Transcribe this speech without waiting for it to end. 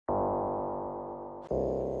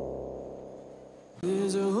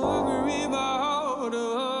There's a hunger in my heart, a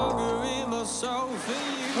hunger in my soul for you.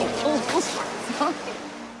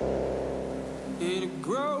 And it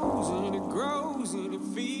grows and it grows and it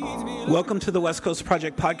feeds me. Welcome to the West Coast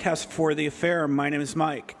Project podcast for The Affair. My name is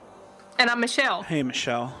Mike. And I'm Michelle. Hey,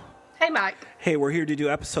 Michelle. Hey, Mike. Hey, we're here to do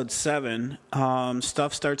episode 7.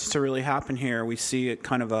 Stuff starts to really happen here. We see it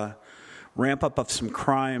kind of a ramp up of some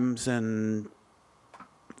crimes, and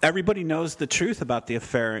everybody knows the truth about the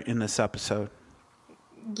affair in this episode.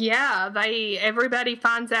 Yeah, everybody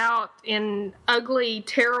finds out in ugly,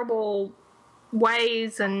 terrible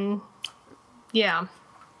ways, and yeah.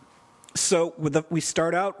 So we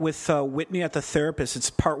start out with Whitney at the therapist. It's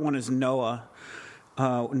part 1 is Noah.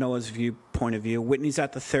 Noah's point of view. Whitney's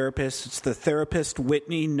at the therapist. It's the therapist,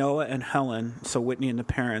 Whitney, Noah, and Helen. So Whitney and the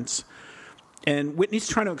parents. And Whitney's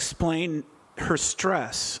trying to explain her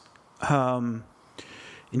stress. And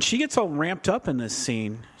she gets all ramped up in this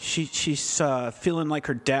scene. She's feeling like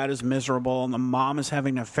her dad is miserable and the mom is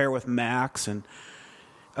having an affair with Max. And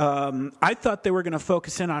I thought they were going to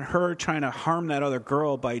focus in on her trying to harm that other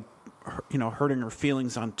girl by, hurting her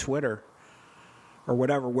feelings on Twitter or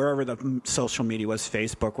whatever, wherever the social media was,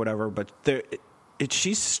 Facebook, whatever. But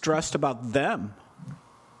she's stressed about them.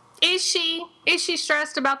 Is she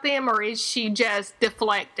stressed about them, or is she just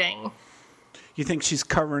deflecting? You think she's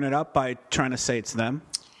covering it up by trying to say it's them?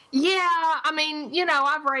 Yeah, I mean,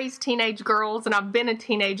 I've raised teenage girls, and I've been a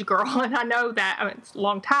teenage girl, and I know that it's a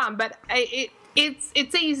long time, but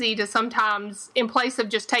it's easy to sometimes, in place of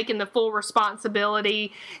just taking the full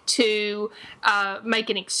responsibility, to make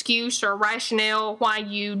an excuse or a rationale why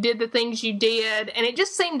you did the things you did. And it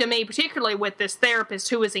just seemed to me, particularly with this therapist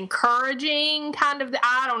who was encouraging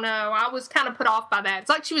I don't know, I was kind of put off by that. It's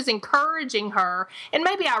like she was encouraging her, and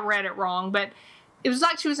maybe I read it wrong, but it was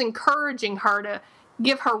like she was encouraging her to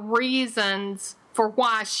give her reasons for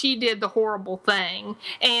why she did the horrible thing.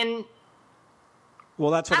 And well,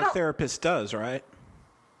 that's what a therapist does, right?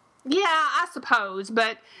 Yeah, I suppose,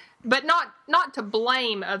 but not to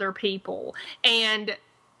blame other people. And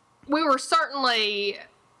we were certainly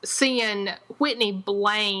seeing Whitney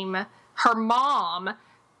blame her mom,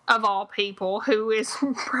 of all people, who is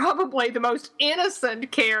probably the most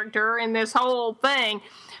innocent character in this whole thing.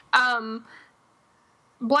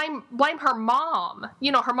 Blame her mom.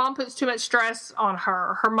 Her mom puts too much stress on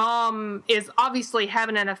her. Her mom is obviously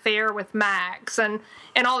having an affair with Max and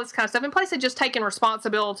all this kind of stuff, in place of just taking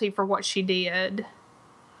responsibility for what she did.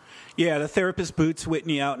 Yeah, the therapist boots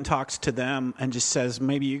Whitney out and talks to them and just says,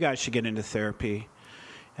 maybe you guys should get into therapy.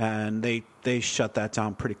 And they shut that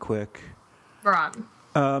down pretty quick. Right.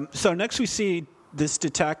 So next we see this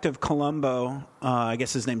detective Columbo. I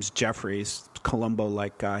guess his name's Jeffries,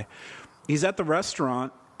 Columbo-like guy. He's at the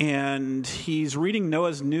restaurant, and he's reading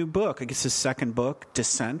Noah's new book. I guess his second book,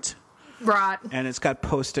 Descent. Right. And it's got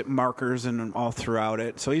Post-it markers and all throughout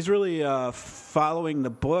it. So he's really following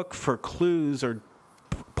the book for clues, or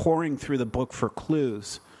pouring through the book for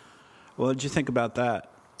clues. What did you think about that?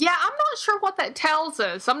 Yeah, I'm not sure what that tells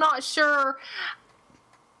us. I'm not sure.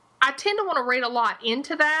 I tend to want to read a lot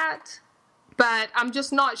into that, but I'm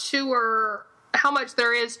just not sure how much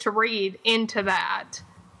there is to read into that.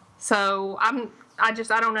 So I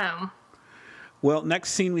don't know. Well,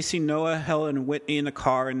 next scene we see Noah, Helen, and Whitney in the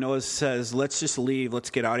car, and Noah says, let's just leave.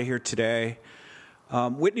 Let's get out of here today.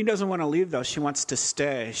 Whitney doesn't want to leave, though. She wants to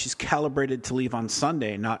stay. She's calibrated to leave on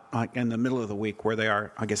Sunday, not in the middle of the week where they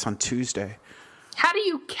are, I guess, on Tuesday. How do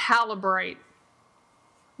you calibrate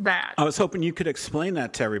that? I was hoping you could explain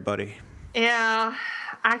that to everybody. Yeah,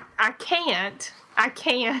 I can't.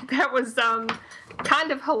 That was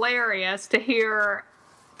kind of hilarious to hear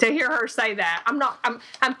her say that.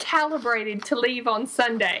 I'm calibrated to leave on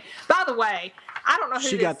Sunday. By the way, I don't know who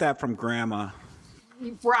she got that from Grandma.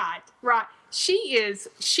 Right.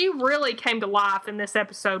 She really came to life in this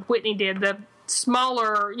episode. Whitney did. The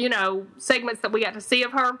smaller, segments that we got to see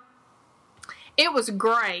of her. It was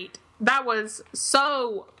great. That was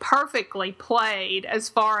so perfectly played as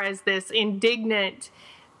far as this indignant,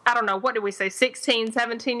 I don't know, what did we say, 16,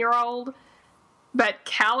 17-year-old? But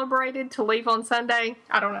calibrated to leave on Sunday?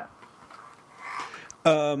 I don't know.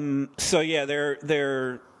 So yeah,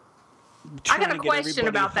 they're I got a question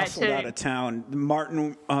about that too. Out of town.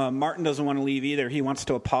 Martin doesn't want to leave either. He wants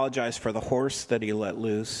to apologize for the horse that he let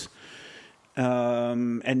loose.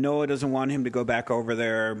 And Noah doesn't want him to go back over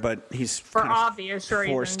there, but he's for obvious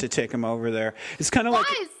forced to take him over there. It's kind of like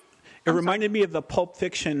it reminded me of the Pulp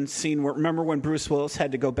Fiction scene. Remember when Bruce Willis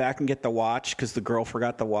had to go back and get the watch because the girl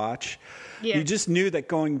forgot the watch? Yeah. You just knew that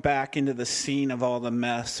going back into the scene of all the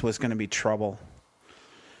mess was going to be trouble.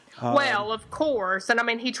 Well, of course. And I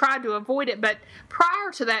mean, he tried to avoid it. But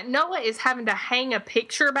prior to that, Noah is having to hang a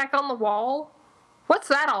picture back on the wall. What's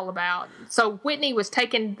that all about? So Whitney was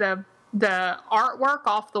taking the artwork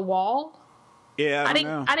off the wall? Yeah, I don't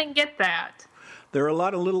know. I didn't get that. There are a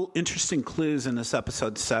lot of little interesting clues in this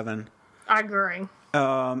episode 7. I agree.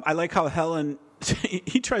 I like how Helen,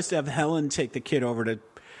 he tries to have Helen take the kid over to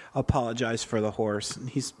apologize for the horse.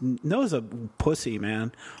 Noah's a pussy,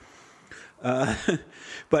 man.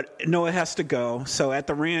 But Noah has to go. So at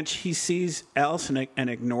the ranch, he sees Allison and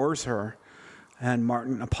ignores her. And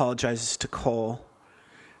Martin apologizes to Cole.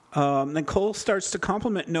 Then Cole starts to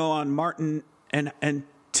compliment Noah on Martin and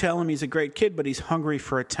tell him he's a great kid, but he's hungry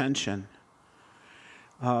for attention.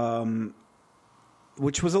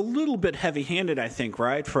 Which was a little bit heavy-handed, I think,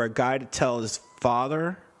 right? For a guy to tell his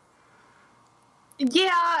father.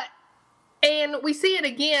 Yeah, and we see it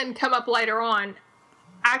again come up later on.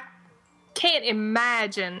 I can't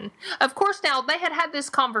imagine. Of course, now, they had this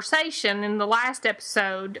conversation in the last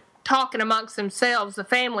episode, talking amongst themselves, the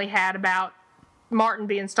family had, about Martin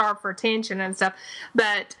being starved for attention and stuff.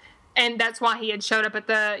 And that's why he had showed up at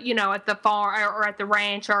the farm or at the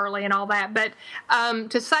ranch early and all that. But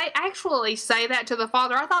to actually say that to the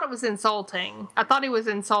father, I thought it was insulting. I thought he was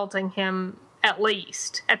insulting him at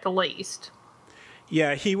the least.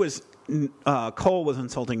 Yeah, he was. Cole was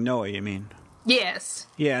insulting Noah, you mean? Yes.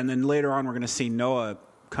 Yeah, and then later on, we're going to see Noah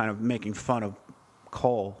kind of making fun of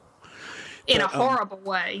Cole. In a horrible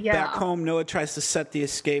way, yeah. Back home, Noah tries to set the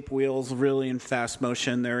escape wheels really in fast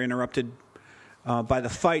motion. They're interrupted by the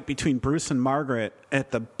fight between Bruce and Margaret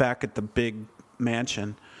back at the big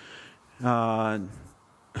mansion. Yeah,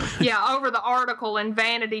 over the article in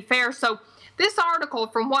Vanity Fair. So this article,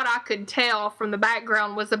 from what I could tell from the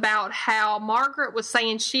background, was about how Margaret was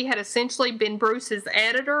saying she had essentially been Bruce's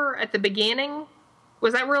editor at the beginning.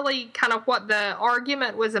 Was that really kind of what the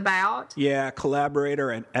argument was about? Yeah, collaborator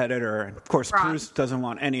and editor. Of course, right. Bruce doesn't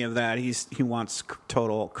want any of that. He wants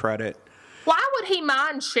total credit. Why would he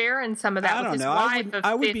mind sharing some of that with his wife of 50 years?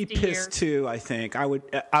 I would be pissed too, I think. I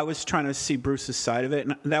was trying to see Bruce's side of it,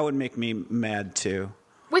 and that would make me mad too.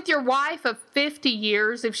 With your wife of 50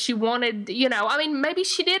 years, if she wanted, maybe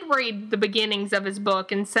she did read the beginnings of his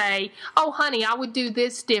book and say, oh, honey, I would do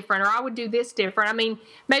this different, or I would do this different. I mean,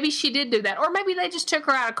 maybe she did do that. Or maybe they just took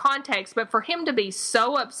her out of context. But for him to be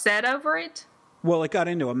so upset over it. Well, it got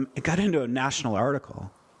into a national article.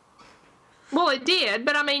 Well, it did,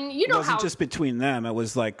 but I mean, it wasn't just between them. It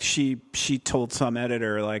was like she told some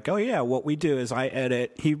editor, like, oh, yeah, what we do is I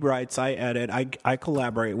edit, he writes, I edit, I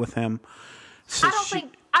collaborate with him. So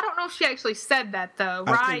I don't know if she actually said that, though,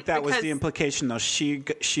 right? I think that was the implication, though.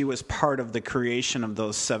 She was part of the creation of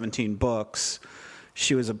those 17 books.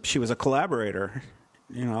 She was a collaborator.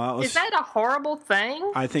 Is that a horrible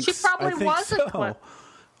thing? I think she probably wasn't. So. Okay.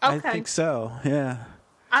 I think so. Yeah.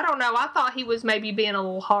 I don't know. I thought he was maybe being a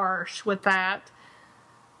little harsh with that.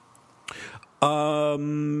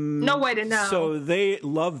 No way to know. So they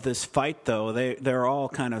love this fight, though. They're all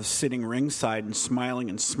kind of sitting ringside and smiling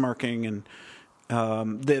and smirking, and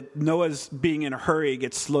Noah's being in a hurry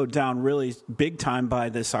gets slowed down really big time by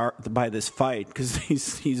this fight, because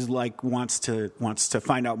he's like wants to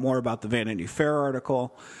find out more about the Vanity Fair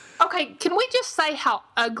article. Okay, can we just say how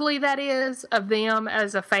ugly that is of them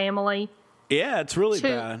as a family? Yeah, it's really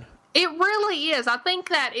bad. It really is. I think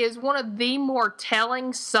that is one of the more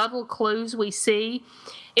telling, subtle clues we see,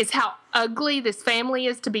 is how ugly this family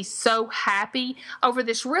is to be so happy over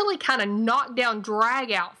this really kind of knockdown,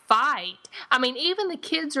 drag-out fight. I mean, even the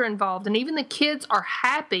kids are involved, and even the kids are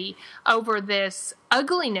happy over this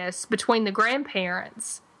ugliness between the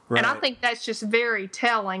grandparents. Right. And I think that's just very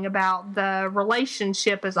telling about the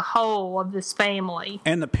relationship as a whole of this family.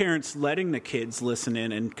 And the parents letting the kids listen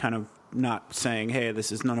in and kind of not saying, hey,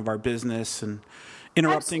 this is none of our business, and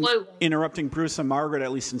interrupting Bruce and Margaret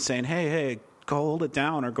at least and saying, hey, go hold it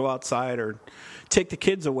down or go outside or take the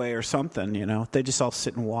kids away or something, They just all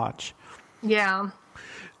sit and watch. Yeah.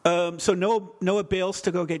 So Noah bails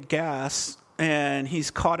to go get gas, and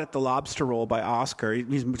he's caught at the lobster roll by Oscar.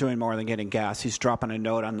 He's doing more than getting gas. He's dropping a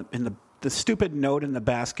note in the stupid note in the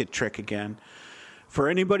basket trick again for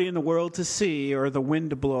anybody in the world to see, or the wind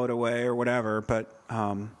to blow it away or whatever. But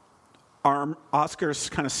Oscar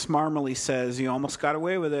kind of smarmily says, you almost got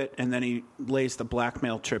away with it, and then he lays the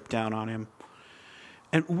blackmail trip down on him.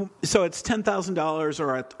 And so it's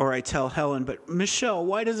 $10,000, or I tell Helen, but Michelle,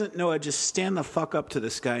 why doesn't Noah just stand the fuck up to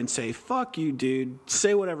this guy and say, fuck you, dude,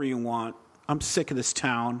 say whatever you want, I'm sick of this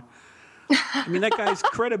town. I mean, that guy's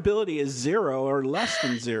credibility is 0 or less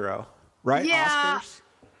than 0, right, yeah, Oscars?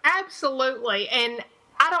 Absolutely. And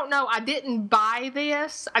I don't know. I didn't buy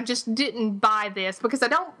this. I just didn't buy this because I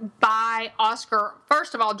don't buy Oscar,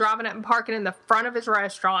 first of all, driving up and parking in the front of his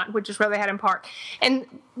restaurant, which is where they had him parked.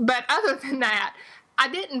 But other than that, I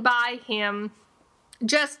didn't buy him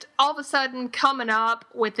just all of a sudden coming up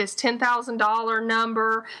with this $10,000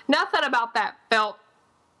 number. Nothing about that felt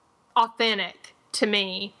authentic to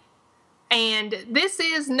me. And this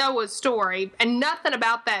is Noah's story, and nothing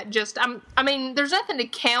about that just, I mean, there's nothing to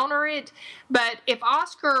counter it, but if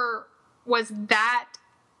Oscar was that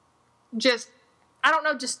just, I don't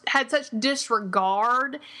know, just had such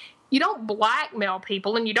disregard, you don't blackmail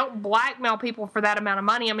people, and you don't blackmail people for that amount of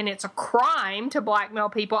money. I mean, it's a crime to blackmail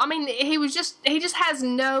people. I mean, he just has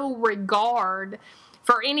no regard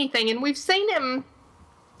for anything, and we've seen him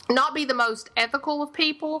not be the most ethical of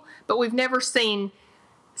people, but we've never seen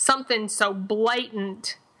something so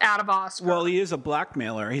blatant out of Oscar. Well, he is a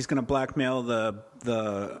blackmailer. He's going to blackmail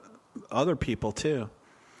the other people too.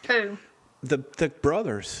 Who? The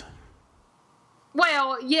brothers.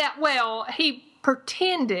 Well, yeah. Well, he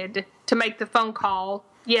pretended to make the phone call.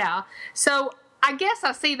 Yeah. So I guess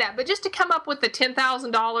I see that, but just to come up with the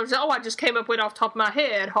 $10,000, I just came up with it off the top of my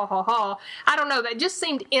head. Ha ha ha. I don't know. That just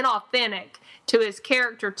seemed inauthentic to his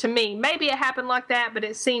character to me. Maybe it happened like that, but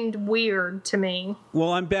it seemed weird to me.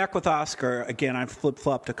 Well, I'm back with Oscar. Again, I've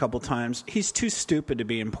flip-flopped a couple times. He's too stupid to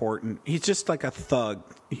be important. He's just like a thug.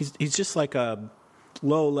 He's just like a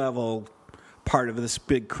low-level part of this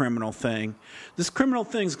big criminal thing. This criminal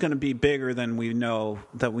thing's going to be bigger than we know,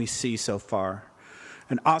 that we see so far.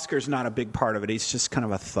 And Oscar's not a big part of it. He's just kind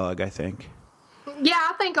of a thug, I think. Yeah,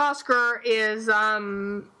 I think Oscar is,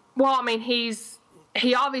 well, I mean, he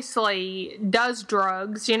obviously does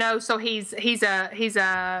drugs, you know, so he's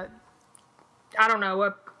a I don't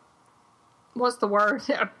know, what's the word?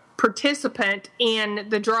 A participant in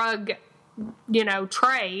the drug, you know,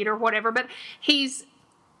 trade or whatever, but he's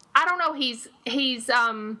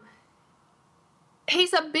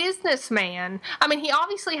a businessman. I mean, he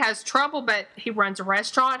obviously has trouble, but he runs a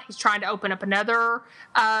restaurant. He's trying to open up another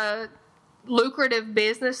lucrative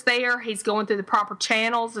business there. He's going through the proper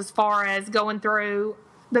channels as far as going through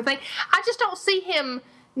the thing. I just don't see him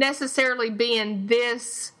necessarily being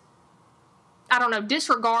this, I don't know,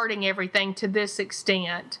 disregarding everything to this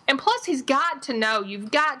extent. And plus, you've got to know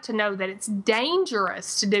that it's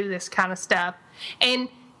dangerous to do this kind of stuff. And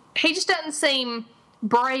he just doesn't seem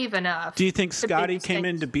brave enough. Do you think Scotty came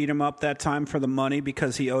in to beat him up that time for the money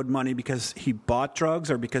because he owed money because he bought drugs,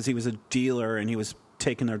 or because he was a dealer and he was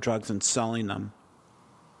taking their drugs and selling them?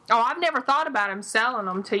 Oh, I've never thought about him selling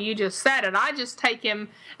them till you just said it. I just take him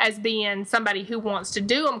as being somebody who wants to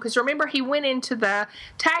do them, because remember, he went into the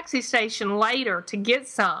taxi station later to get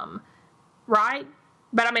some, right?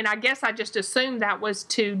 But I mean, I guess I just assumed that was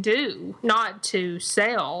to do, not to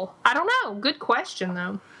sell. I don't know. Good question,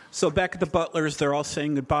 though. So back at the Butlers, they're all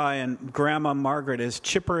saying goodbye, and Grandma Margaret, as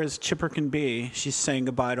chipper can be, she's saying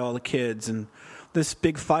goodbye to all the kids, and this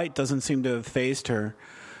big fight doesn't seem to have fazed her.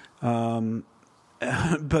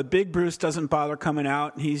 But Big Bruce doesn't bother coming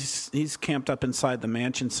out. He's camped up inside the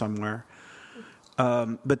mansion somewhere.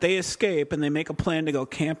 But they escape, and they make a plan to go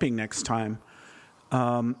camping next time.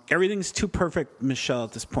 Everything's too perfect, Michelle,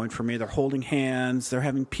 at this point for me. They're holding hands, they're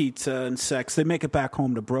having pizza and sex. They make it back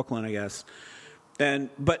home to Brooklyn, I guess.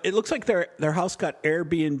 But it looks like their house got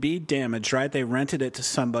Airbnb damaged, right? They rented it to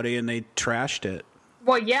somebody and they trashed it.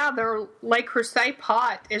 Well, yeah, their Le Creuset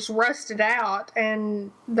pot is rusted out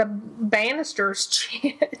and the banister's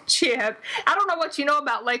chipped. I don't know what you know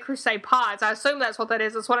about Le Creuset pots. I assume that's what that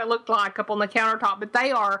is. That's what it looked like up on the countertop. But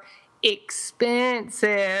they are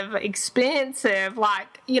expensive.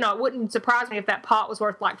 Like, you know, it wouldn't surprise me if that pot was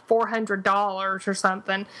worth like $400 or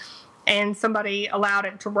something, and somebody allowed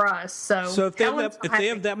it to rust. So if they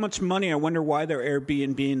have that much money, I wonder why they're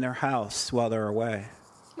Airbnb-ing their house while they're away.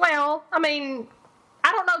 Well, I mean,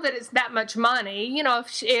 I don't know that it's that much money. You know,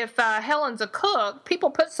 if Helen's a cook, people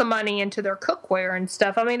put some money into their cookware and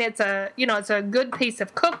stuff. I mean, it's a good piece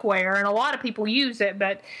of cookware, and a lot of people use it.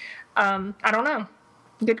 But I don't know.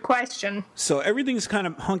 Good question. So everything's kind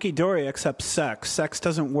of hunky-dory except sex. Sex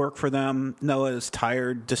doesn't work for them. Noah is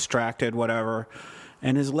tired, distracted, whatever.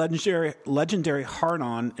 And his legendary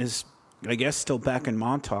hard-on is, I guess, still back in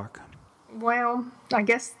Montauk. Well, I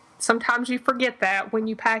guess sometimes you forget that when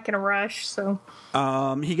you pack in a rush. So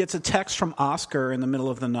he gets a text from Oscar in the middle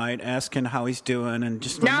of the night asking how he's doing and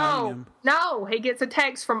just reminding him. No, he gets a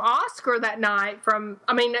text from Oscar that night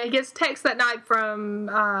he gets a text that night from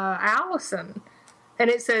Allison. And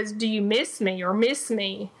it says, "Do you miss me or miss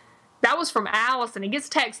me?" That was from Allison. He gets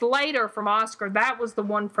text later from Oscar. That was the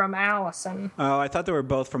one from Allison. Oh, I thought they were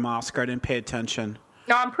both from Oscar. I didn't pay attention.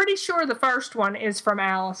 No, I'm pretty sure the first one is from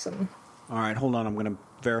Allison. All right, hold on. I'm going to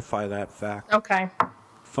verify that fact. Okay.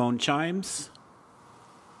 Phone chimes.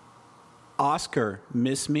 Oscar,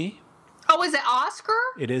 miss me? Oh, is it Oscar?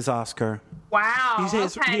 It is Oscar. Wow.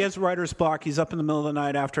 He has writer's block. He's up in the middle of the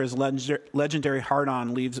night after his legendary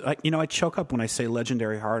hard-on leaves. I choke up when I say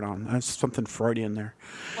legendary hard-on. That's something Freudian there.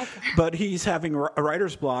 Okay. But he's having a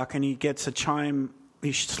writer's block, and he gets a chime.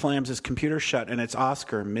 He slams his computer shut, and it's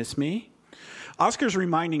Oscar, miss me? Oscar's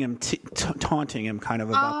reminding him, taunting him kind of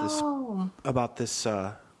about this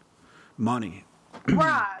money.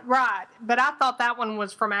 Right. But I thought that one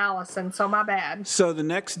was from Allison, so my bad. So the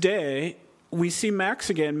next day, we see Max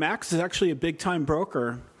again. Max is actually a big-time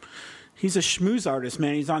broker. He's a schmooze artist,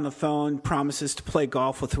 man. He's on the phone, promises to play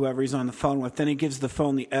golf with whoever he's on the phone with. Then he gives the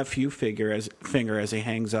phone the FU finger as he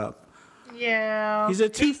hangs up. Yeah. He's a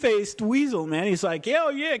two-faced weasel, man. He's like,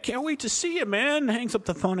 yeah, can't wait to see you, man. Hangs up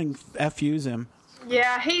the phone and FUs him.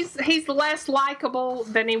 Yeah, he's less likable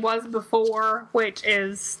than he was before, which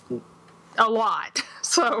is a lot.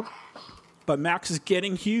 So, but Max is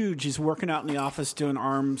getting huge. He's working out in the office, doing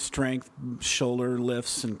arm strength, shoulder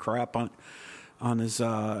lifts, and crap on his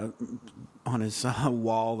wall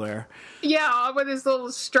there. Yeah, with his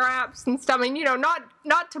little straps and stuff. I mean,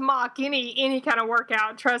 not to mock any kind of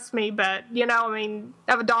workout, trust me, but I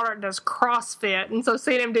have a daughter that does CrossFit, and so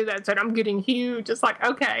seeing him do that, said I'm getting huge. It's like,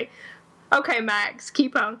 okay, Max,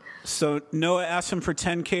 keep on. So Noah asked him for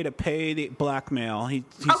 $10K to pay the blackmail.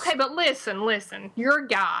 Okay, but listen. You're a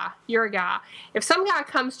guy. If some guy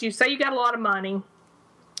comes to you, say you got a lot of money,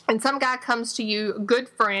 and some guy comes to you, a good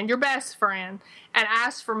friend, your best friend, and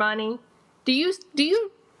asks for money, do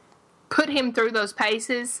you put him through those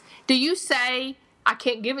paces? Do you say, I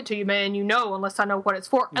can't give it to you, man, unless I know what it's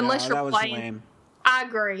for? Unless you're playing. Lame. I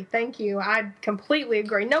agree. Thank you. I completely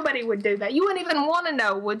agree. Nobody would do that. You wouldn't even want to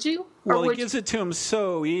know, would you? Well, he gives it to him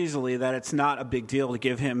so easily that it's not a big deal to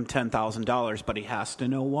give him $10,000, but he has to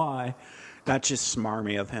know why. That's just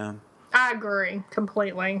smarmy of him. I agree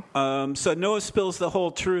completely. So Noah spills the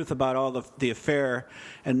whole truth about all the affair,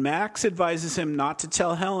 and Max advises him not to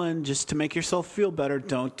tell Helen, just to make yourself feel better.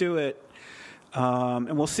 Don't do it.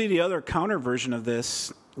 And we'll see the other counter version of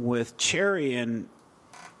this with Cherry and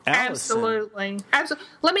Allison. Absolutely.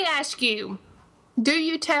 Let me ask you, do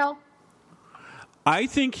you tell? I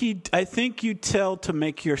think you tell to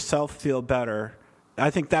make yourself feel better. I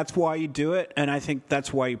think that's why you do it, and I think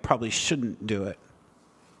that's why you probably shouldn't do it.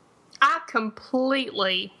 I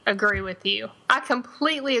completely agree with you. I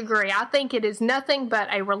completely agree. I think it is nothing but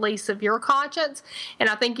a release of your conscience, and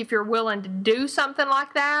I think if you're willing to do something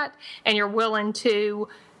like that, and you're willing to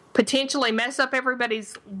potentially mess up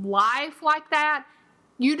everybody's life like that,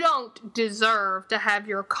 you don't deserve to have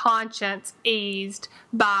your conscience eased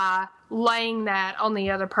by laying that on the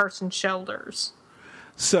other person's shoulders.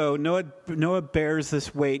 So Noah bears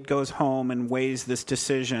this weight, goes home and weighs this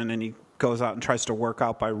decision, and he goes out and tries to work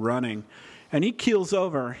out by running. And he keels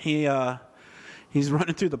over. He's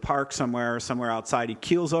running through the park somewhere outside. He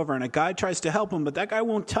keels over, and a guy tries to help him, but that guy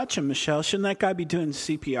won't touch him, Michelle. Shouldn't that guy be doing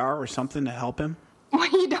CPR or something to help him? Well,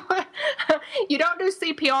 you don't do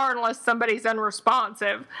CPR unless somebody's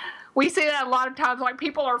unresponsive. We see that a lot of times, like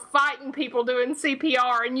people are fighting people doing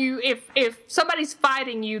CPR, and if somebody's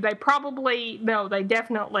fighting you, they definitely,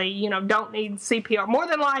 don't need CPR. More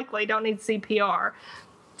than likely, don't need CPR.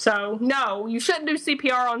 So, no, you shouldn't do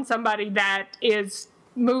CPR on somebody that is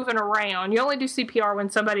moving around. You only do CPR when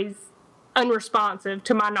somebody's unresponsive,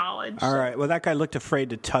 to my knowledge. All right. Well, that guy looked afraid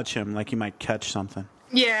to touch him, like he might catch something.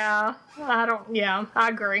 Yeah, I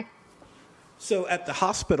agree. So at the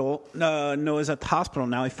hospital, Noah's at the hospital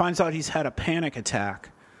now. He finds out he's had a panic attack.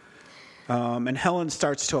 And Helen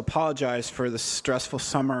starts to apologize for the stressful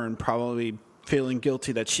summer and probably feeling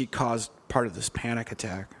guilty that she caused part of this panic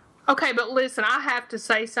attack. Okay, but listen, I have to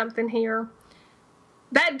say something here.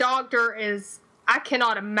 That doctor I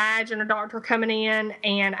cannot imagine a doctor coming in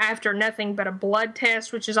and after nothing but a blood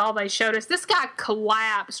test, which is all they showed us, this guy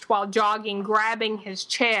collapsed while jogging, grabbing his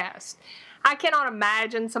chest. I cannot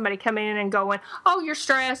imagine somebody coming in and going, oh, you're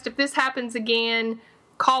stressed. If this happens again,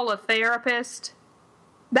 call a therapist.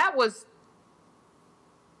 That was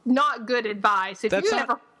not good advice.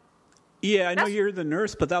 Yeah, I know you're the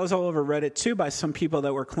nurse, but that was all over Reddit, too, by some people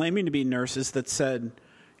that were claiming to be nurses that said,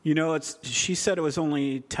 she said it was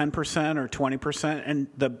only 10% or 20%, and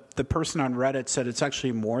the person on Reddit said it's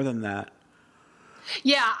actually more than that.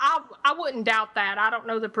 Yeah, I wouldn't doubt that. I don't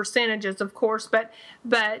know the percentages, of course, but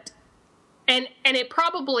and it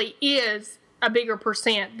probably is a bigger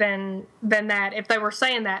percent than that if they were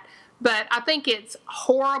saying that. but I think it's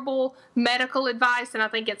horrible medical advice, and I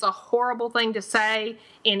think it's a horrible thing to say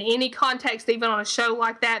in any context, even on a show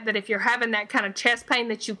like that if you're having that kind of chest pain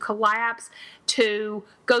that you collapse, to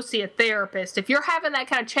go see a therapist. If you're having that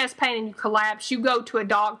kind of chest pain and you collapse, you go to a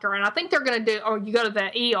doctor, and I think they're going to do, or you go to the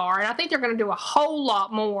ER, and I think they're going to do a whole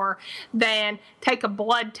lot more than take a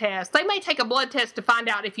blood test. They may take a blood test to find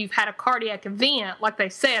out if you've had a cardiac event, like they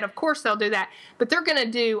said. Of course they'll do that, but they're going to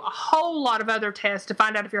do a whole lot of other tests to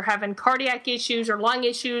find out if you're having cardiac issues or lung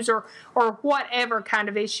issues or whatever kind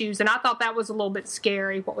of issues. And I thought that was a little bit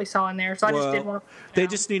scary, what we saw in there. So I just didn't want to. They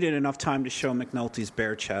just needed enough time to show McNulty's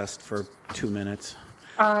bare chest for 2 minutes.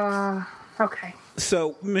 Okay.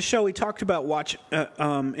 So, Michelle, we talked about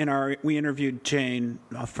we interviewed Jane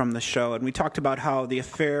from the show, and we talked about how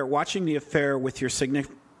watching the affair with your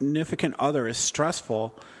significant other is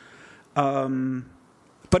stressful.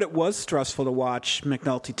 But it was stressful to watch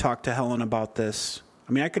McNulty talk to Helen about this.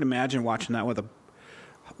 I mean, I could imagine watching that with a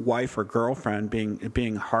wife or girlfriend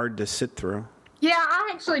being hard to sit through. Yeah, I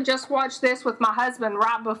actually just watched this with my husband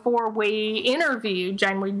right before we interviewed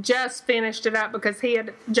Jane. We just finished it up because he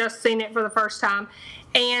had just seen it for the first time.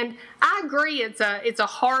 And I agree, it's a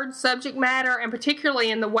hard subject matter, and particularly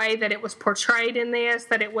in the way that it was portrayed in this,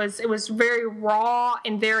 that it was very raw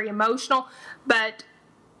and very emotional. But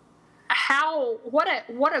what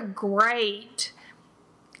a great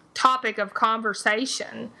topic of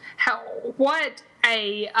conversation.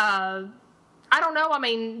 I don't know. I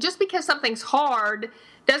mean, just because something's hard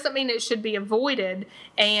doesn't mean it should be avoided.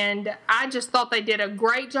 And I just thought they did a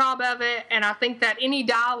great job of it. And I think that any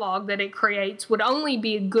dialogue that it creates would only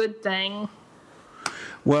be a good thing.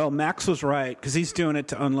 Well, Max was right, because he's doing it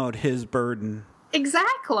to unload his burden.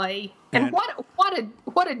 Exactly. And what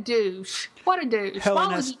a douche. What a douche.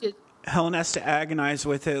 Helen has to agonize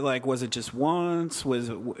with it. Like, was it just once? Was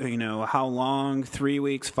it, how long? 3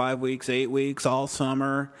 weeks, 5 weeks, 8 weeks, all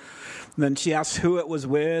summer? Then she asks who it was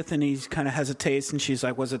with, and he kind of hesitates, and she's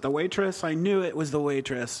like, was it the waitress? I knew it was the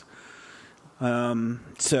waitress. Wives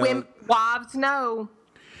know.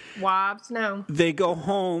 Wives know. They go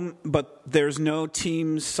home, but there's no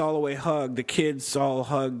team Soloway hug. The kids all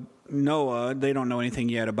hug Noah. They don't know anything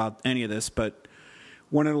yet about any of this, but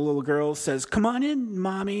one of the little girls says, "Come on in,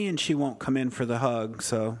 Mommy," and she won't come in for the hug.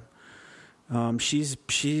 So she's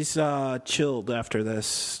chilled after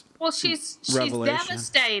this. Well, she's revelation.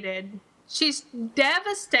 Devastated. She's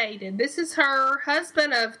devastated. This is her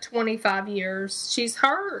husband of 25 years. She's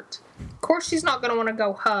hurt. Of course, she's not going to want to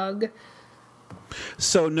go hug.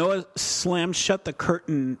 So Noah slams shut the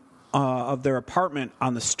curtain of their apartment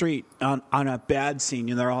on the street on a bad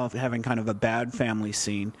scene. They're all having kind of a bad family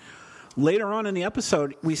scene. Later on in the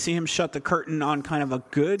episode, we see him shut the curtain on kind of a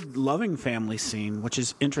good, loving family scene, which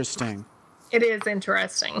is interesting. It is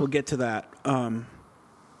interesting. We'll get to that.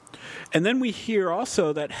 And then we hear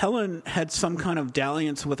also that Helen had some kind of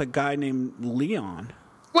dalliance with a guy named Leon.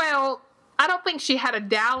 Well, I don't think she had a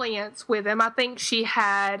dalliance with him. I think she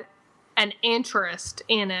had an interest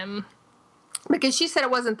in him, because she said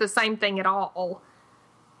it wasn't the same thing at all.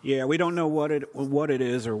 Yeah, we don't know what it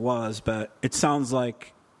is or was, but it sounds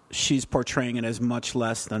like she's portraying it as much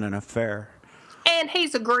less than an affair. And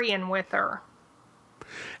he's agreeing with her.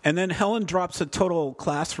 And then Helen drops a total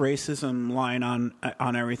class racism line on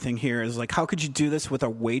everything here. Is like, how could you do this with a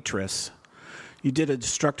waitress? You did a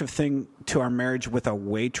destructive thing to our marriage with a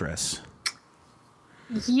waitress.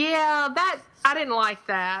 Yeah, I didn't like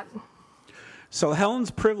that. So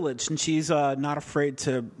Helen's privileged, and she's not afraid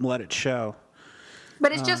to let it show.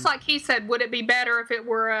 But it's just like he said, would it be better if it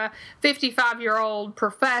were a 55-year-old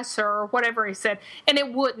professor or whatever he said? And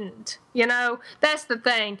it wouldn't, That's the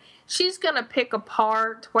thing. She's going to pick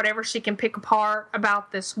apart whatever she can pick apart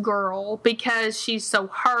about this girl because she's so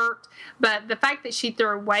hurt. But the fact that she threw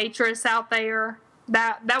a waitress out there,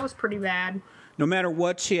 that was pretty bad. No matter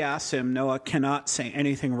what she asks him, Noah cannot say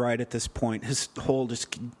anything right at this point. His hole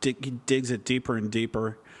just digs it deeper and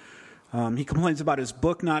deeper. He complains about his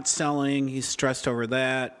book not selling. He's stressed over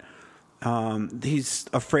that. He's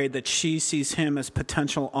afraid that she sees him as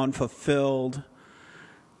potential unfulfilled.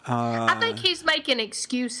 I think he's making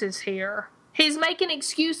excuses here. He's making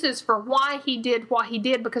excuses for why he did what he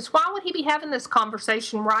did, because why would he be having this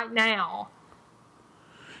conversation right now?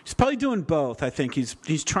 He's probably doing both. I think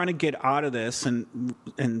he's trying to get out of this and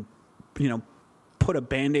put a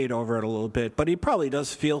Band-Aid over it a little bit, but he probably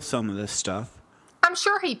does feel some of this stuff. I'm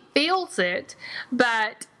sure he feels it,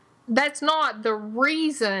 but that's not the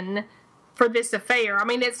reason for this affair. I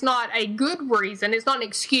mean, it's not a good reason. It's not an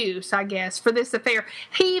excuse, I guess, for this affair.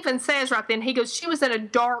 He even says right then, he goes, she was in a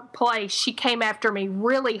dark place. She came after me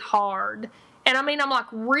really hard. And I mean, I'm like,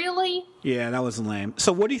 really? Yeah, that was lame.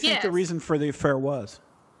 So what do you think the reason for the affair was?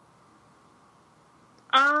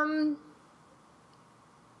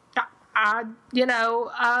 I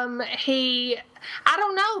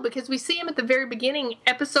don't know, because we see him at the very beginning,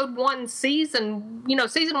 season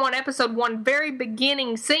 1, episode 1, very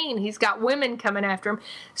beginning scene. He's got women coming after him.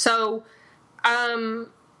 So, I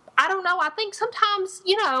don't know. I think sometimes,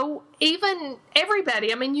 even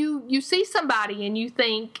everybody, I mean, you see somebody and you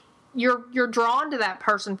think you're drawn to that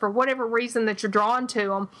person for whatever reason that you're drawn to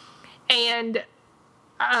them. And,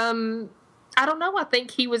 I don't know. I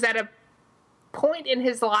think he was at a point in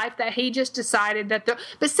his life that he just decided that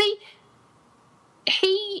but see,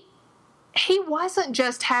 he wasn't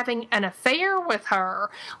just having an affair with her.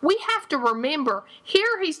 We have to remember,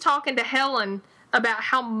 here he's talking to Helen about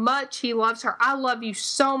how much he loves her. I love you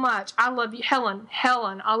so much. I love you, Helen,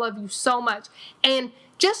 I love you so much. And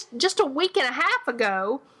just a week and a half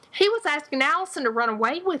ago, he was asking Allison to run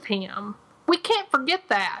away with him. We can't forget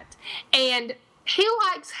that. And he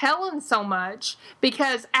likes Helen so much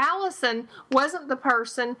because Allison wasn't the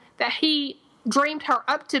person that he dreamed her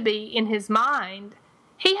up to be in his mind.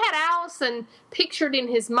 He had Allison pictured in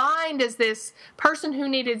his mind as this person who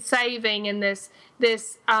needed saving and this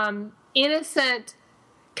innocent,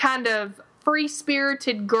 kind of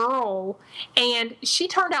free-spirited girl. And she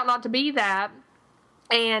turned out not to be that.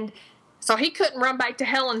 And so he couldn't run back to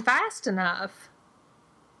Helen fast enough.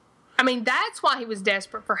 I mean, that's why he was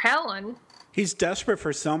desperate for Helen. He's desperate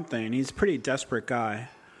for something. He's a pretty desperate guy.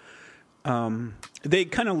 They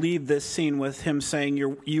kind of leave this scene with him saying,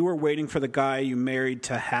 you were waiting for the guy you married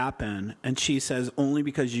to happen. And she says, only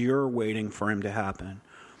because you're waiting for him to happen.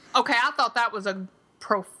 Okay, I thought that was a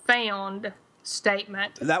profound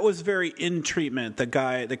statement. That was very in treatment. The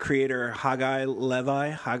guy, the creator, Haggai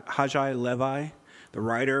Levi, the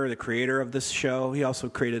writer, the creator of this show, he also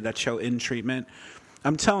created that show In Treatment.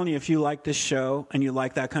 I'm telling you, if you like this show and you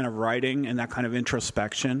like that kind of writing and that kind of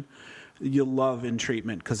introspection, you'll love In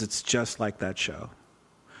Treatment because it's just like that show.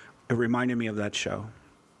 It reminded me of that show.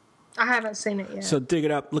 I haven't seen it yet. So dig it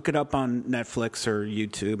up, look it up on Netflix or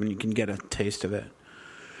YouTube, and you can get a taste of it.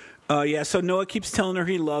 So Noah keeps telling her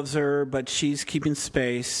he loves her, but she's keeping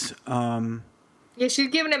space. Yeah, she's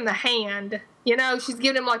giving him the hand. She's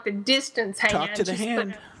giving him like the distance hand. Talk to the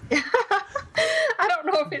hand. I don't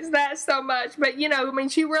know if it's that so much, but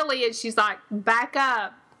she really is. She's like, back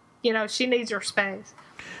up. She needs her space.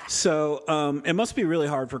 So it must be really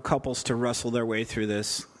hard for couples to wrestle their way through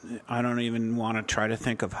this. I don't even want to try to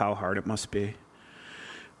think of how hard it must be.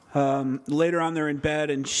 Later on, they're in bed,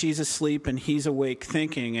 and she's asleep, and he's awake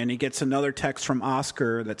thinking, and he gets another text from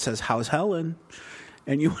Oscar that says, "How's Helen?"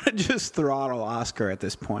 And you want to just throttle Oscar at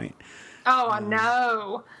this point. Oh, I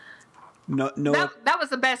know. Noah, that was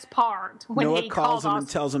the best part. When Noah he calls him Oscar, and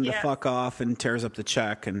tells him to fuck off and tears up the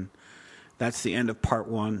check, and that's the end of part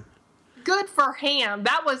 1. Good for him.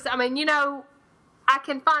 That was, I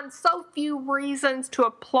can find so few reasons to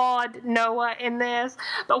applaud Noah in this,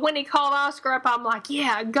 but when he called Oscar up, I'm like,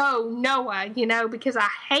 yeah, go Noah, because I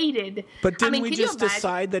hated. But didn't we just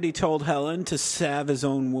decide that he told Helen to salve his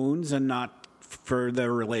own wounds and not for the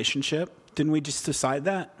relationship? Didn't we just decide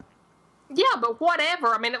that? Yeah, but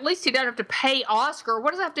whatever. At least he doesn't have to pay Oscar.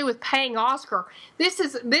 What does that have to do with paying Oscar? This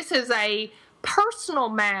is a personal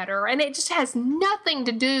matter, and it just has nothing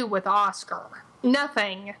to do with Oscar.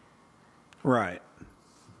 Nothing. Right.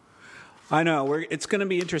 I know. It's going to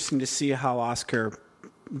be interesting to see how Oscar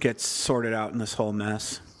gets sorted out in this whole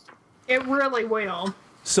mess. It really will.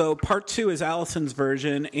 So part 2 is Allison's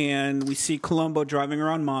version, and we see Columbo driving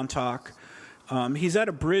around Montauk. He's at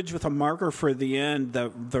a bridge with a marker for the end,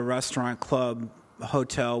 the restaurant, club,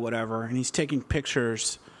 hotel, whatever, and he's taking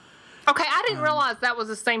pictures. Okay, I didn't realize that was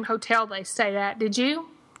the same hotel they stayed at. Did you?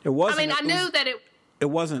 It wasn't. I knew that it... It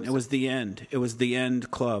wasn't. It was the End. It was the End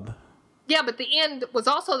Club. Yeah, but the End was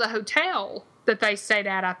also the hotel that they stayed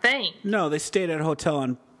at, I think. No, they stayed at a hotel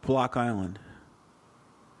on Block Island.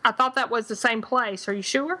 I thought that was the same place. Are you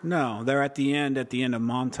sure? No, they're at the end of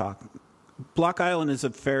Montauk. Block Island is a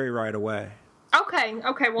ferry ride away. Okay.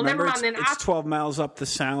 Well, Remember, never mind then. It's 12 miles up the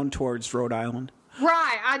Sound towards Rhode Island.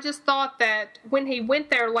 Right. I just thought that when he went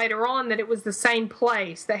there later on that it was the same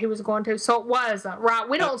place that he was going to. So it wasn't. Right.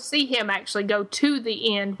 We don't see him actually go to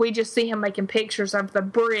the end. We just see him making pictures of the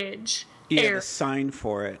bridge. Yeah, the sign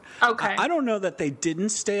for it. Okay. I don't know that they didn't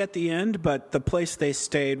stay at the end, but the place they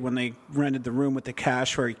stayed when they rented the room with the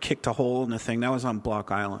cash where he kicked a hole in the thing, that was on Block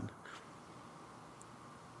Island.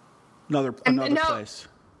 Another place.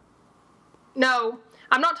 No,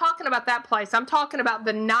 I'm not talking about that place. I'm talking about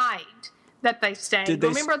the night that they stayed. Did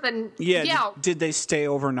they stay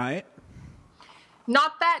overnight?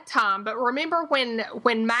 not that time, but remember when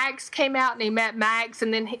Max came out and he met Max,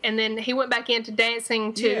 and then he went back into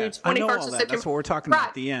dancing to 21st I know all of that. September. That's what we're talking about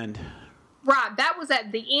at the end. Right, that was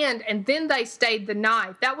at the end, and then they stayed the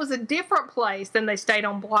night. That was a different place than they stayed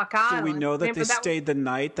on Block Island. Do we know that Remember, they stayed the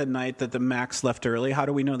night that the Max left early? How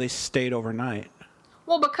do we know they stayed overnight?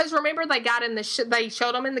 Well, because remember they got in they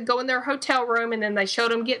showed them go in their hotel room, and then they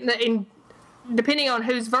showed them getting depending on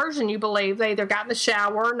whose version you believe, they either got in the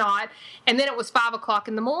shower or not, and then it was 5:00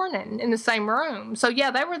 in the morning in the same room. So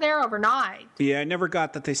yeah, they were there overnight. Yeah, I never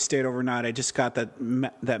got that they stayed overnight. I just got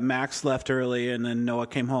that Max left early, and then Noah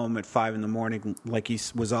came home at 5 in the morning, like he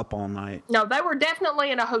was up all night. No, they were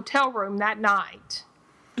definitely in a hotel room that night.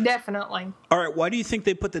 Definitely. All right, why do you think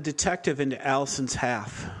they put the detective into Allison's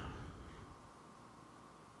half?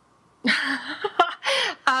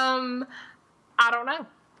 I don't know.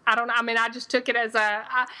 I mean, I just took it as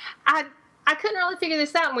I couldn't really figure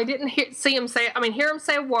this out, and we didn't hear him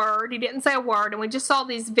say a word. He didn't say a word, and we just saw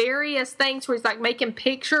these various things where he's like making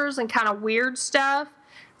pictures and kind of weird stuff.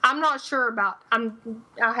 I'm not sure about.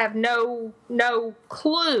 I have no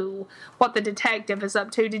clue what the detective is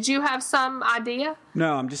up to. Did you have some idea?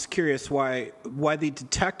 No, I'm just curious why the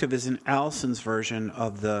detective is in Allison's version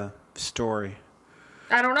of the story.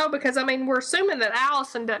 I don't know, because, I mean, we're assuming that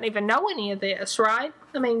Allison doesn't even know any of this, right?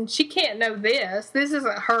 I mean, she can't know this. This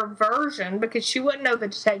isn't her version, because she wouldn't know the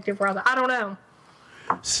detective rather. I don't know.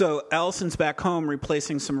 So Allison's back home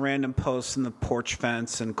replacing some random posts in the porch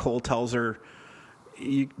fence, and Cole tells her,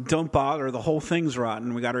 "You don't bother, the whole thing's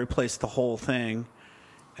rotten. We got to replace the whole thing."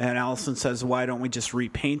 And Allison says, "Why don't we just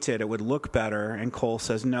repaint it? It would look better." And Cole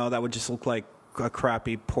says, "No, that would just look like a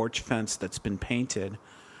crappy porch fence that's been painted."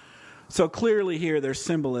 So clearly here there's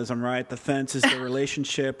symbolism, right? The fence is the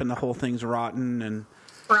relationship, and the whole thing's rotten, and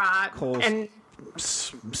right.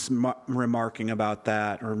 Cole's remarking about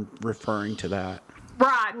that or referring to that.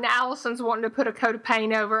 Right, and Allison's wanting to put a coat of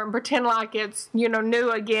paint over it and pretend like it's,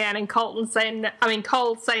 new again, and Cole's saying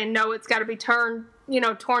no, it's got to be torn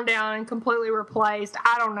down and completely replaced.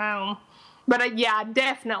 I don't know. But yeah, I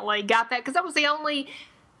definitely got that, because that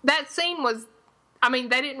scene was,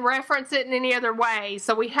 they didn't reference it in any other way,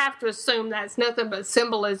 so we have to assume that's nothing but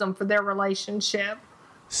symbolism for their relationship.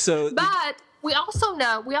 But we also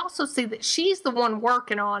see that she's the one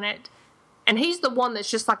working on it, and he's the one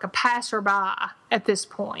that's just like a passerby at this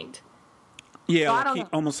point. Yeah, so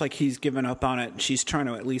almost like he's given up on it, and she's trying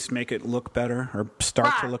to at least make it look better or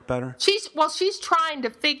start to look better. She's trying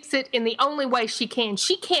to fix it in the only way she can.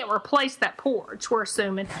 She can't replace that porch, we're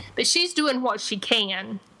assuming, but she's doing what she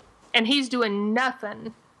can. And he's doing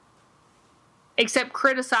nothing except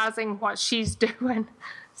criticizing what she's doing.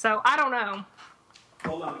 So, I don't know.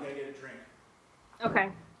 Hold on, I gotta get a drink.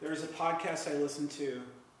 Okay. There's a podcast I listen to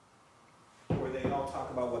where they all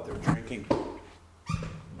talk about what they're drinking.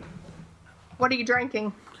 What are you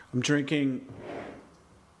drinking? I'm drinking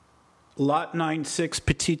Lot 96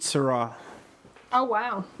 Petite Syrah. Oh,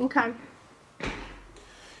 wow. Okay.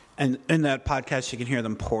 And in that podcast, you can hear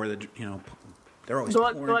them pour the, they're always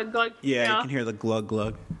glug, pouring. glug, glug. Yeah, you can hear the glug,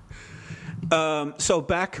 glug. So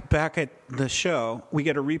back at the show, we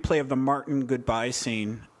get a replay of the Martin goodbye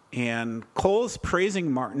scene, and Cole's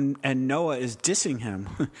praising Martin, and Noah is dissing him.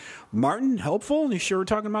 Martin, helpful? You sure we're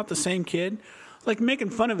talking about the same kid? Like making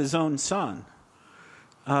fun of his own son.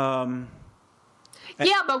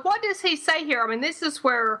 Yeah, but what does he say here? This is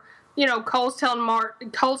where, Cole's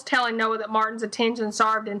telling Noah that Martin's attention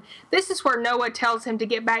starved, and this is where Noah tells him to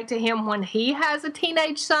get back to him when he has a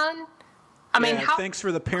teenage son. Thanks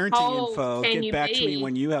for the parenting info. Get back to me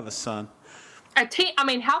when you have a son. A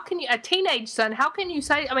teenage son? How can you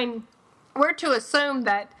say? We're to assume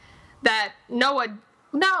that Noah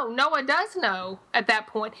does know at that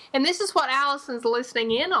point, and this is what Allison's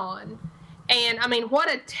listening in on. And what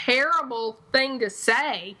a terrible thing to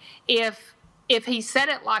say if he said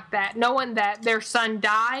it like that, knowing that their son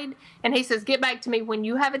died, and he says, "Get back to me when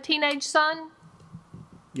you have a teenage son."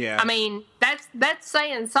 Yeah. That's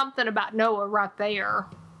saying something about Noah right there.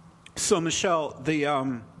 So Michelle,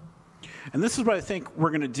 and this is what I think we're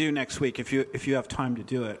going to do next week if you have time to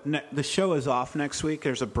do it. The show is off next week.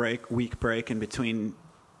 There's a week break in between.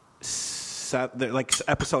 Like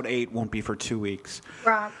episode 8 won't be for 2 weeks.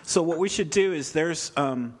 Right. So what we should do is there's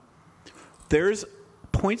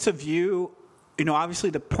points of view. Obviously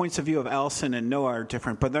the points of view of Allison and Noah are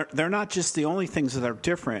different, but they're not just the only things that are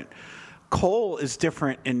different. Cole is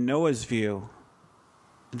different in Noah's view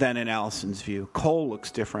than in Allison's view. Cole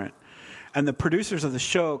looks different. And the producers of the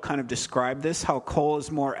show kind of describe this, how Cole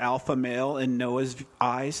is more alpha male in Noah's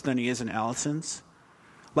eyes than he is in Allison's.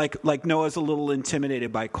 Like Noah's a little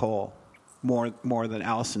intimidated by Cole more than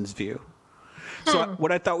Allison's view. So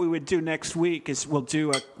what I thought we would do next week is we'll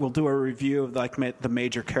do a review of like the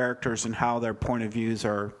major characters and how their point of views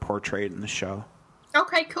are portrayed in the show.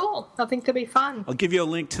 Okay, cool. I think that'll be fun. I'll give you a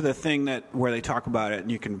link to the thing where they talk about it, and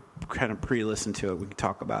you can kind of pre-listen to it. We can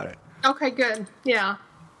talk about it. Okay, good. Yeah.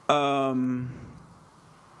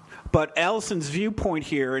 But Allison's viewpoint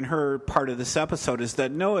here in her part of this episode is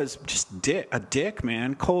that Noah's just a dick,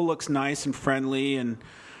 man. Cole looks nice and friendly and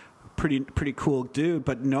pretty cool dude,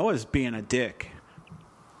 but Noah's being a dick.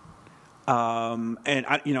 And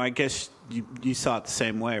I guess you saw it the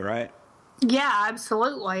same way, right? Yeah,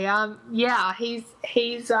 absolutely. Yeah, he's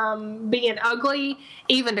being ugly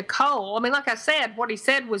even to Cole. I mean, like I said, what he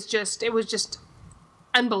said was just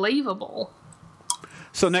unbelievable.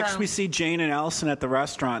 So next we see Jane and Allison at the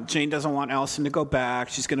restaurant. Jane doesn't want Allison to go back.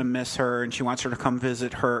 She's going to miss her, and she wants her to come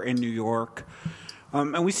visit her in New York.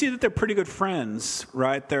 And we see that they're pretty good friends,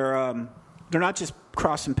 right? They're not just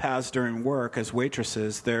crossing paths during work as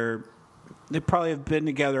waitresses. They probably have been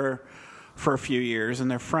together for a few years,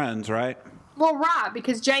 and they're friends, right? Well, right,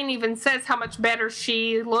 because Jane even says how much better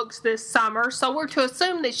she looks this summer. So we're to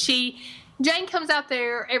assume that Jane comes out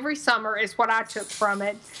there every summer is what I took from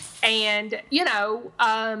it. And,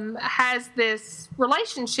 has this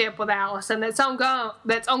relationship with Allison that's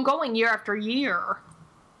ongoing year after year.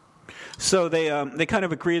 So they kind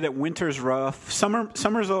of agree that winter's rough.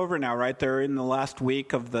 Summer's over now, right? They're in the last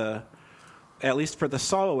week of at least for the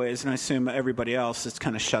Soloways, and I assume everybody else, it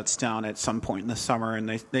kind of shuts down at some point in the summer. And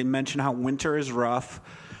they mention how winter is rough.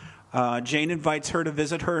 Jane invites her to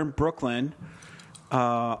visit her in Brooklyn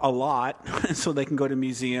a lot, so they can go to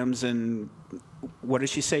museums and, what does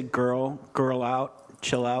she say? Girl out,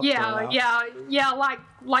 chill out. Yeah.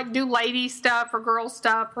 Like do lady stuff or girl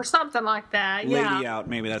stuff or something like that. Lady out,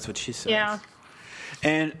 maybe that's what she says. Yeah.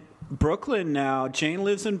 And Brooklyn now. Jane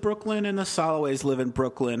lives in Brooklyn, and the Soloways live in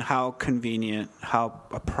Brooklyn. How convenient, how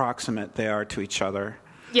approximate they are to each other.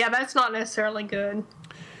 Yeah, that's not necessarily good.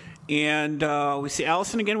 And we see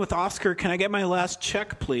Allison again with Oscar. Can I get my last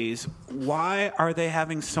check, please? Why are they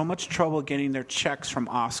having so much trouble getting their checks from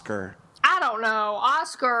Oscar? I don't know.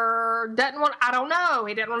 Oscar doesn't want. I don't know.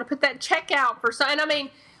 He didn't want to put that check out for something. I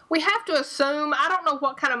mean, we have to assume. I don't know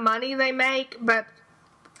what kind of money they make, but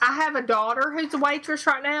I have a daughter who's a waitress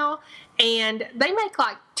right now, and they make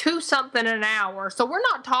like $2 something an hour. So we're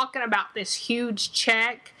not talking about this huge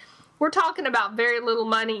check. We're talking about very little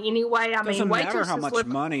money anyway. Doesn't matter how much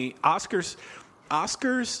money. Oscars,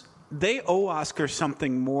 they owe Oscar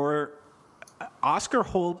something more. Oscar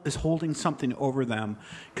is holding something over them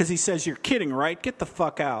because he says, "You're kidding, right? Get the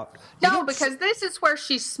fuck out." No, because this is where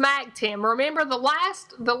she smacked him. Remember the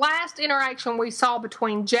last interaction we saw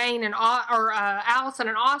between Jane and Allison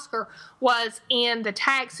and Oscar was in the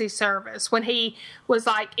taxi service when he was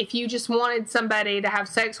like, "If you just wanted somebody to have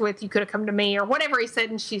sex with, you could have come to me," or whatever he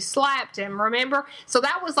said, and she slapped him. Remember? So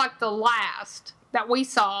that was like the last that we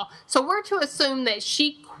saw. So we're to assume that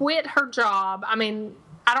she quit her job. I mean,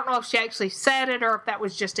 I don't know if she actually said it or if that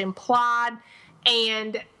was just implied.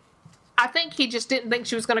 And I think he just didn't think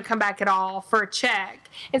she was going to come back at all for a check.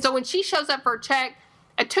 And so when she shows up for a check,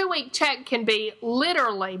 a 2-week check can be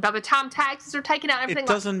literally, by the time taxes are taken out, everything. It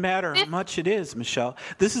doesn't matter how much it is, Michelle.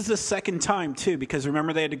 This is the second time, too, because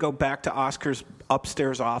remember they had to go back to Oscar's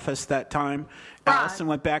upstairs office that time? Right. Allison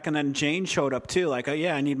went back, and then Jane showed up, too, like, "Oh,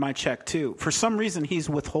 yeah, I need my check, too." For some reason, he's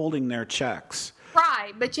withholding their checks.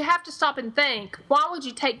 Right, but you have to stop and think, why would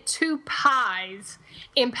you take 2 pies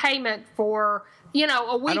in payment for, a week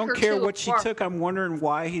or two? I don't care what she took. I'm wondering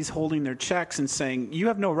why he's holding their checks and saying, "You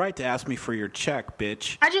have no right to ask me for your check,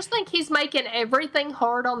 bitch." I just think he's making everything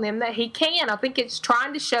hard on them that he can. I think it's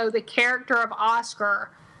trying to show the character of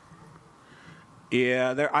Oscar.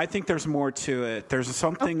 Yeah, I think there's more to it. There's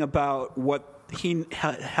something about what he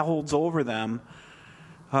holds over them.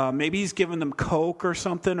 Maybe he's giving them Coke or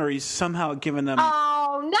something, or he's somehow giving them...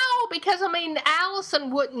 Oh, no, because, Allison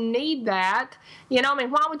wouldn't need that.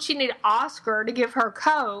 Why would she need Oscar to give her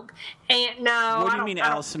Coke? And no, what do you mean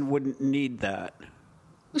Allison wouldn't need that?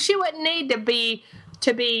 She wouldn't need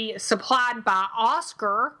to be supplied by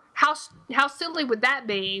Oscar. How silly would that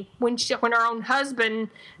be when her own husband,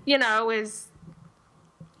 is...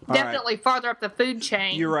 definitely farther up the food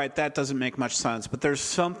chain. You're right. That doesn't make much sense. But there's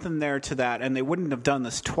something there to that. And they wouldn't have done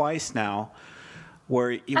this twice now.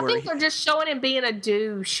 I think they're just showing him being a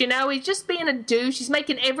douche. He's just being a douche. He's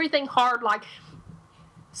making everything hard. Like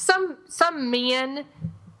some men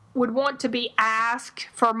would want to be asked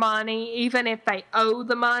for money even if they owe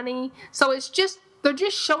the money. So it's just... they're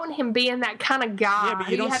just showing him being that kind of guy. Yeah, but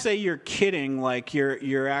you don't say "you're kidding," like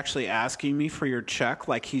you're actually asking me for your check,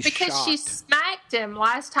 like he's because shocked. She smacked him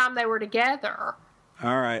last time they were together.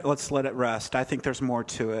 All right, let's let it rest. I think there's more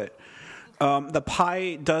to it. The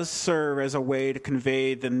pie does serve as a way to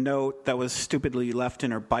convey the note that was stupidly left in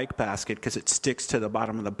her bike basket because it sticks to the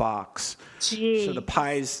bottom of the box. Gee. So the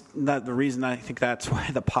pies, the reason I think that's why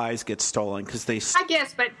the pies get stolen, because they... I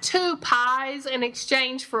guess, but 2 pies in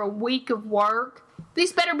exchange for a week of work.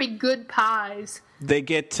 These better be good pies. They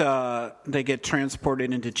get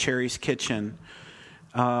transported into Cherry's kitchen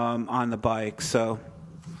on the bike. So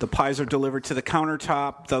the pies are delivered to the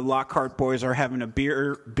countertop. The Lockhart boys are having a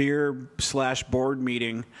beer/board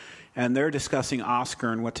meeting, and they're discussing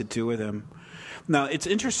Oscar and what to do with him. Now, it's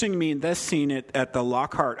interesting to me in this scene at the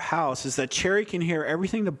Lockhart house is that Cherry can hear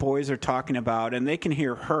everything the boys are talking about, and they can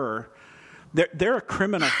hear her. They're a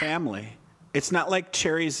criminal family. It's not like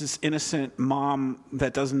Cherry's this innocent mom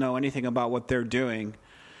that doesn't know anything about what they're doing.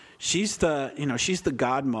 She's the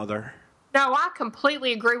godmother. No, I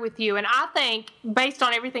completely agree with you. And I think, based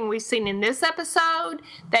on everything we've seen in this episode,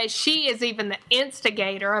 that she is even the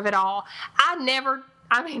instigator of it all.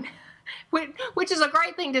 Which is a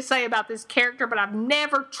great thing to say about this character, but I've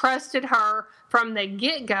never trusted her from the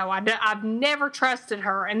get-go. I've never trusted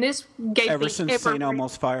her. And this gave me... Ever since St.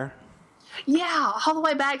 Elmo's fire? Yeah, all the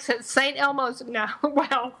way back since St. Elmo's. No,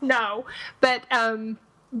 well, no, but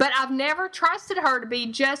I've never trusted her to be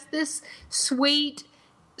just this sweet,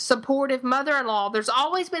 supportive mother-in-law. There's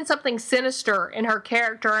always been something sinister in her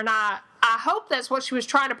character, and I hope that's what she was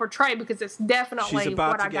trying to portray, because it's definitely she's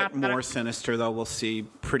about what to I got. get more sinister, though. We'll see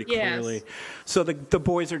pretty Yes. clearly. So the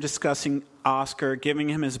boys are discussing Oscar, giving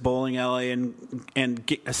him his bowling alley, and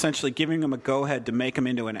essentially giving him a go-ahead to make him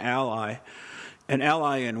into an ally. An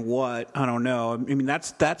ally in what? I don't know. I mean,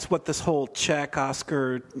 that's what this whole check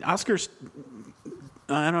Oscar's,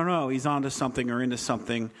 I don't know. He's onto something or into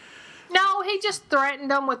something. No, he just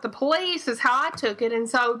threatened them with the police is how I took it. And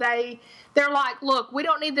so they're like, look, we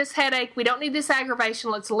don't need this headache. We don't need this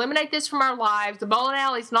aggravation. Let's eliminate this from our lives. The bowling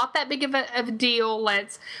alley's not that big of a deal.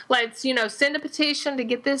 Let's send a petition to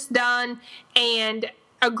get this done and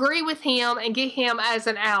agree with him and get him as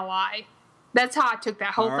an ally. That's how I took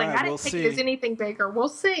that whole thing. I didn't think it was anything bigger. We'll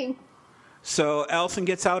see. So Allison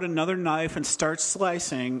gets out another knife and starts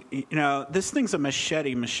slicing. You know, this thing's a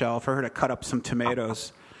machete, Michelle, for her to cut up some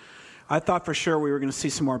tomatoes. I thought for sure we were going to see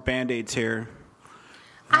some more Band-Aids here.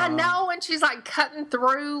 I know, and she's like cutting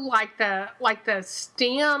through like the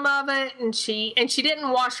stem of it, and she didn't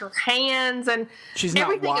wash her hands, and she's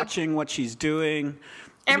not watching what she's doing.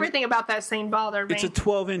 Everything about that scene bothered me. It's a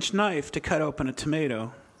 12-inch knife to cut open a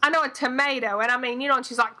tomato. I know, a tomato, and I mean, and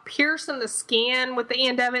she's like piercing the skin with the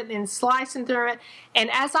end of it and then slicing through it. And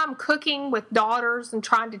as I'm cooking with daughters and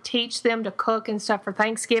trying to teach them to cook and stuff for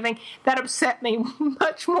Thanksgiving, that upset me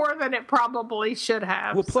much more than it probably should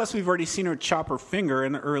have. Well, plus we've already seen her chop her finger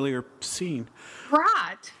in the earlier scene.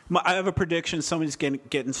 Right. I have a prediction: somebody's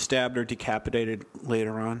getting stabbed or decapitated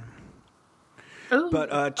later on. Ooh,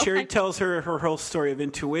 but Cherry tells her whole story of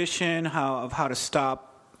intuition, how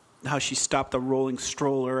she stopped the rolling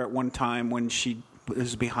stroller at one time when she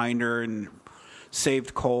was behind her and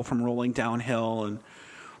saved Cole from rolling downhill.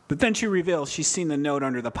 But then she reveals she's seen the note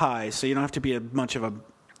under the pie, so you don't have to be much of an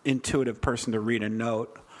intuitive person to read a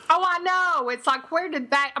note. Oh, I know. It's like, where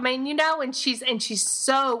did that? I mean, and she's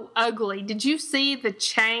so ugly. Did you see the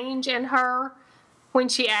change in her when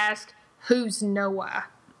she asked, "Who's Noah?"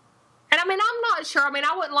 And I mean, I'm not sure. I mean,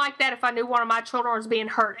 I wouldn't like that if I knew one of my children was being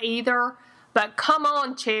hurt either. But come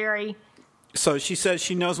on, Cherry. So she says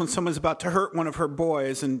she knows when someone's about to hurt one of her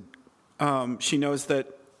boys, and she knows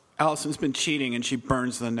that Allison's been cheating, and she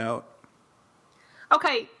burns the note.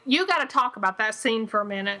 Okay, you got to talk about that scene for a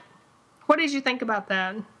minute. What did you think about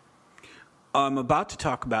that? I'm about to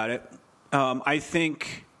talk about it. I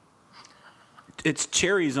think it's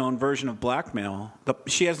Cherry's own version of blackmail.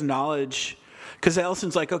 She has knowledge. Because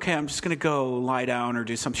Allison's like, okay, I'm just going to go lie down or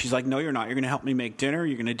do something. She's like, no, you're not. You're going to help me make dinner.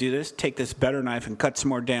 You're going to do this. Take this butter knife and cut some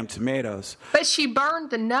more damn tomatoes. But she burned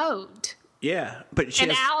the note. Yeah. But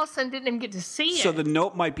Allison didn't even get to see it. So the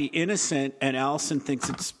note might be innocent, and Allison thinks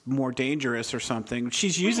it's more dangerous or something.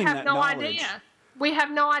 She's using that knowledge. We have no idea. We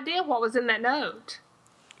have no idea what was in that note.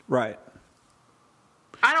 Right.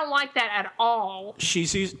 I don't like that at all.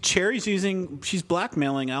 She's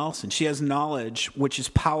blackmailing Allison. She has knowledge, which is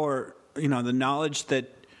power. The knowledge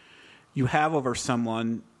that you have over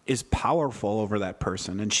someone is powerful over that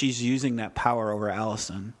person, and she's using that power over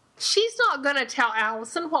Allison. She's not going to tell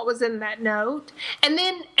Allison what was in that note, and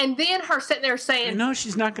then her sitting there saying, "No,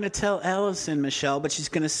 she's not going to tell Allison, Michelle, but she's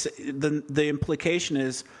going to say the implication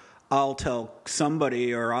is, I'll tell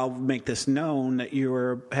somebody or I'll make this known that you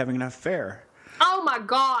were having an affair." Oh oh my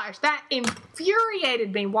gosh, that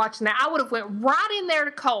infuriated me watching that. I would have went right in there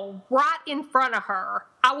to Cole, right in front of her.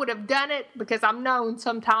 I would have done it because I'm known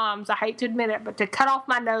sometimes, I hate to admit it, but to cut off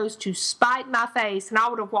my nose to spite my face. And I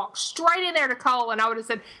would have walked straight in there to Cole and I would have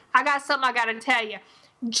said, I got something I got to tell you.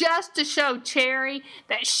 Just to show Cherry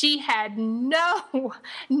that she had nothing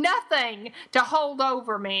to hold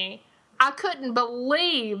over me. I couldn't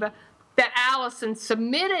believe that Allison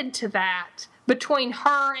submitted to that between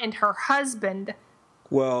her and her husband.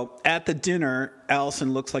 Well, at the dinner,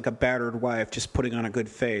 Allison looks like a battered wife just putting on a good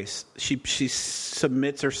face. She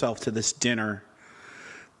submits herself to this dinner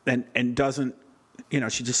and doesn't,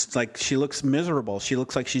 she just she looks miserable. She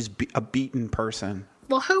looks like she's a beaten person.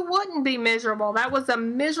 Well, who wouldn't be miserable? That was a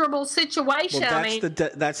miserable situation. Well,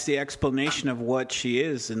 that's the explanation of what she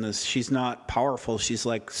is in this. She's not powerful. She's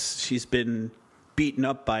been beaten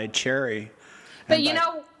up by Cherry. But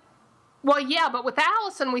but with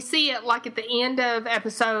Allison, we see it like at the end of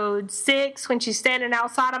episode 6 when she's standing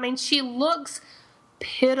outside. I mean, she looks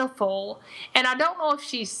pitiful. And I don't know if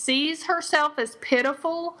she sees herself as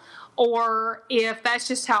pitiful or if that's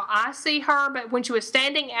just how I see her. But when she was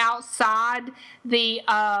standing outside the,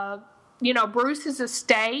 Bruce's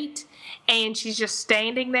estate, and she's just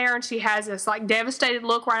standing there, and she has this, devastated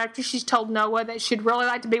look right after she's told Noah that she'd really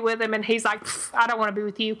like to be with him, and he's like, I don't want to be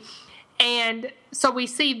with you. And so we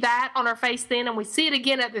see that on her face then, and we see it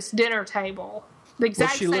again at this dinner table. The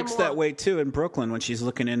exact she same looks that way, too, in Brooklyn when she's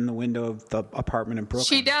looking in the window of the apartment in Brooklyn.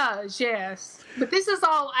 She does, yes. But this is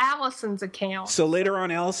all Allison's account. So later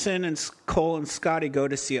on, Allison and Cole and Scotty go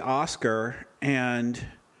to see Oscar, and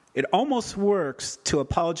it almost works to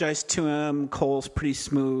apologize to him. Cole's pretty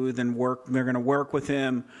smooth, and they're going to work with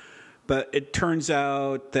him. But it turns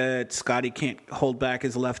out that Scotty can't hold back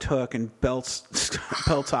his left hook and belts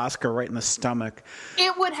Oscar right in the stomach.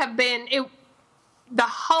 It would have been... The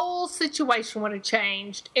whole situation would have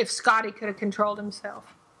changed if Scotty could have controlled himself.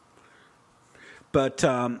 But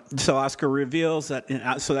so Oscar reveals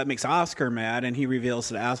that, so that makes Oscar mad, and he reveals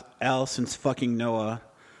that Allison's fucking Noah.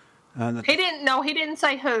 He didn't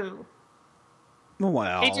say who.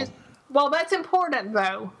 Well, that's important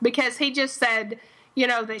though, because he just said,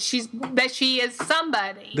 that she is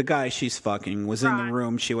somebody. The guy she's fucking was in the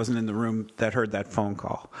room. She wasn't in the room that heard that phone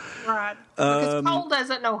call. Right. Because Cole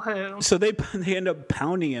doesn't know who. So they end up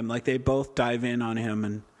pounding him. They both dive in on him,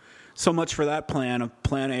 and so much for that plan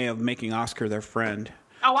A of making Oscar their friend.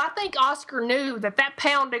 Oh, I think Oscar knew that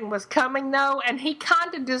pounding was coming though, and he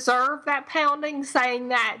kind of deserved that pounding, saying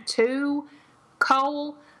that to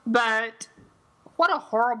Cole. But what a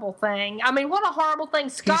horrible thing. I mean, what a horrible thing.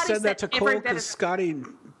 Scotty said that to Cole because Scotty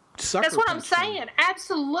sucker That's what I'm punched him. saying.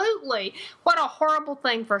 Absolutely. What a horrible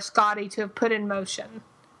thing for Scotty to have put in motion.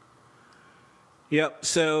 Yep.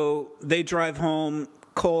 So they drive home.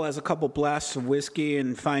 Cole has a couple blasts of whiskey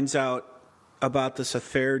and finds out about this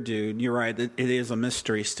affair dude. You're right. It is a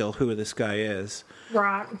mystery still who this guy is.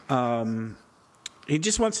 Right. He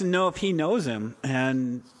just wants to know if he knows him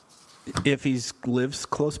and if he lives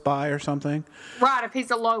close by or something. Right, if he's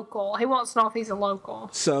a local. He wants to know if he's a local.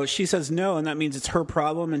 So she says no, and that means it's her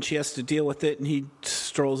problem, and she has to deal with it, and he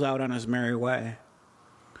strolls out on his merry way.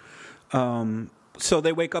 So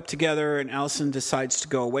they wake up together, and Allison decides to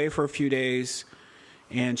go away for a few days,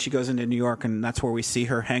 and she goes into New York, and that's where we see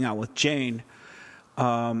her hang out with Jane.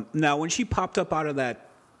 Now, when she popped up out of that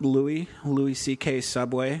Louis C.K.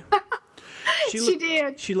 subway... She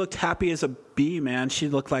did. She looked happy as a bee, man. She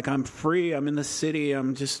looked like, I'm free. I'm in the city.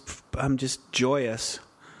 I'm just joyous.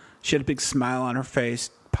 She had a big smile on her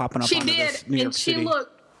face, popping up she onto did, this New York City. She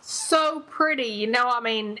looked so pretty.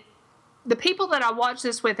 The people that I watch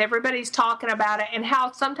this with, everybody's talking about it and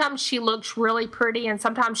how sometimes she looks really pretty and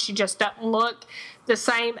sometimes she just doesn't look the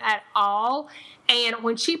same at all. And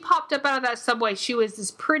when she popped up out of that subway, she was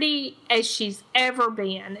as pretty as she's ever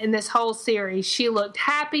been in this whole series. She looked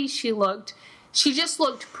happy. She just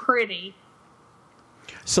looked pretty.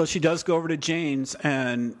 So she does go over to Jane's,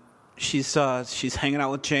 and she's hanging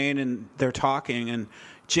out with Jane, and they're talking. And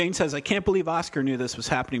Jane says, "I can't believe Oscar knew this was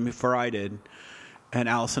happening before I did." And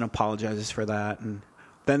Allison apologizes for that. And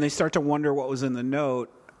then they start to wonder what was in the note.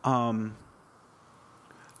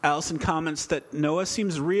 Allison comments that Noah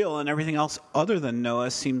seems real, and everything else other than Noah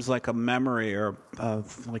seems like a memory or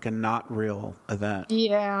like a not real event.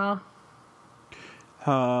 Yeah.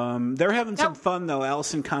 They're having some fun though.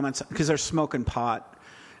 Allison comments because they're smoking pot.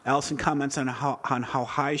 Allison comments on how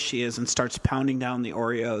high she is and starts pounding down the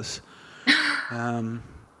Oreos.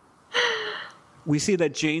 We see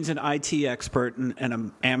that Jane's an IT expert and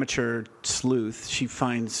an amateur sleuth. She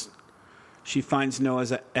finds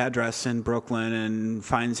Noah's address in Brooklyn and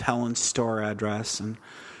finds Helen's store address, and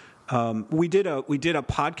We did a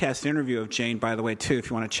podcast interview of Jane, by the way, too. If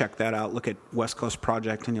you want to check that out, look at West Coast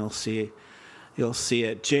Project, and you'll see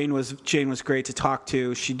it. Jane was great to talk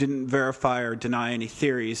to. She didn't verify or deny any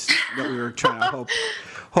theories that we were trying to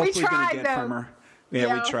hopefully going to get from her.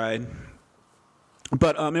 Yeah, we tried.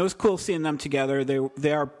 But it was cool seeing them together.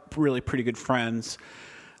 They are really pretty good friends.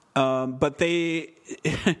 But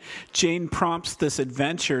Jane prompts this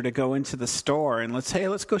adventure to go into the store and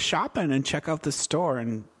let's go shopping and check out the store,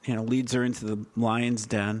 and leads her into the lion's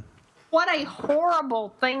den. What a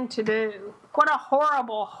horrible thing to do. What a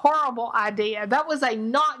horrible, horrible idea. That was a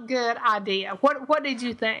not good idea. What did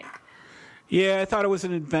you think? Yeah, I thought it was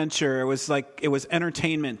an adventure. It was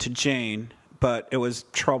entertainment to Jane, but it was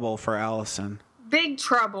trouble for Allison. Big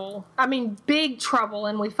trouble. I mean, big trouble,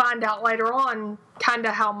 and we find out later on kind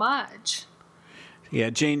of how much. Yeah,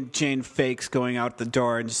 Jane fakes going out the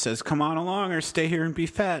door and just says, "Come on along or stay here and be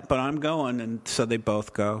fat," but I'm going, and so they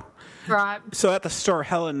both go. Right. So at the store,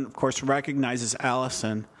 Helen, of course, recognizes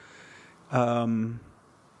Allison.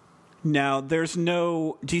 Now, there's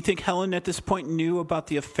no... Do you think Helen at this point knew about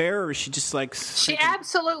the affair, or is she just like... She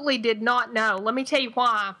absolutely did not know. Let me tell you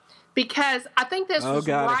why. Because I think this was right... Oh,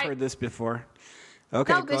 God, right... I've heard this before.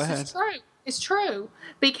 Okay, no, go ahead. This is true. It's true.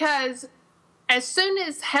 Because as soon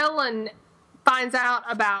as Helen finds out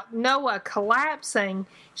about Noah collapsing,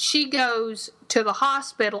 she goes to the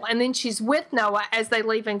hospital, and then she's with Noah as they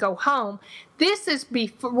leave and go home. This is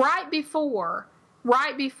right before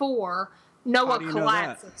Noah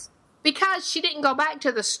collapses. Because she didn't go back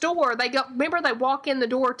to the store. Remember, they walk in the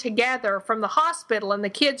door together from the hospital, and the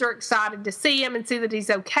kids are excited to see him and see that he's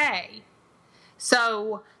okay.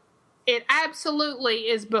 So it absolutely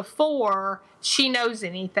is before she knows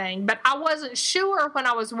anything. But I wasn't sure when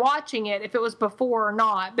I was watching it if it was before or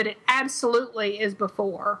not. But it absolutely is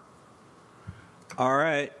before. All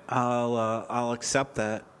right, I'll accept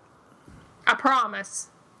that. I promise.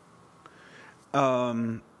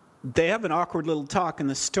 They have an awkward little talk in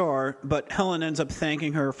the store, but Helen ends up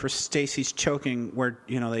thanking her for Stacy's choking, where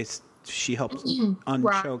she helped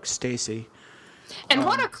unchoke Stacy. And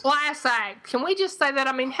what a class act! Can we just say that?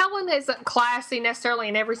 I mean, Helen isn't classy necessarily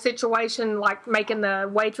in every situation, like making the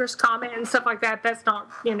waitress comment and stuff like that. That's not,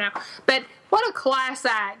 But what a class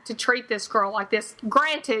act to treat this girl like this.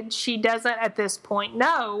 Granted, she doesn't at this point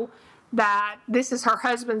know that this is her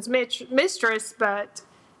husband's mistress, but...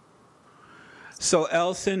 So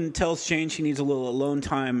Allison tells Jane she needs a little alone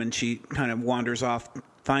time, and she kind of wanders off,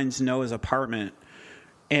 finds Noah's apartment,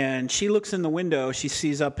 and she looks in the window. She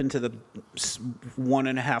sees up into the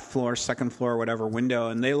 1.5 floor, second floor, whatever window,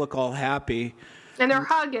 and they look all happy. And they're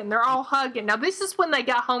hugging. They're all hugging. Now, this is when they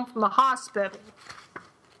got home from the hospital.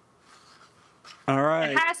 All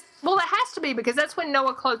right. It has to be, because that's when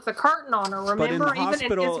Noah closed the curtain on her. Remember, but in the hospital,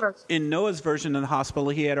 even in his version. In Noah's version of the hospital,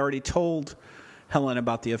 he had already told Helen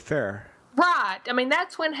about the affair. Right. I mean,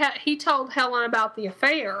 that's when he told Helen about the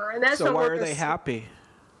affair, and that's so why are they happy?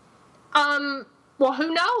 Well,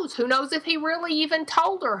 who knows? Who knows if he really even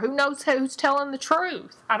told her? Who knows who's telling the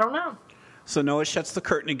truth? I don't know. So Noah shuts the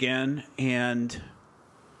curtain again, and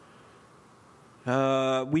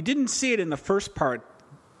we didn't see it in the first part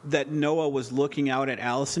that Noah was looking out at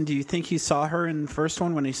Allison. Do you think he saw her in the first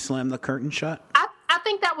one when he slammed the curtain shut? I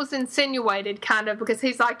think that was insinuated, kind of, because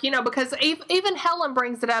he's like, because even Helen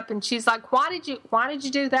brings it up, and she's like, why did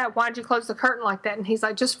you do that? Why did you close the curtain like that? And he's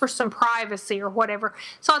like, just for some privacy or whatever.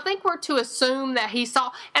 So I think we're to assume that he saw,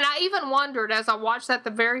 and I even wondered as I watched that the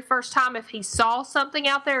very first time if he saw something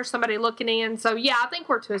out there or somebody looking in. So yeah, I think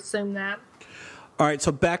we're to assume that. All right,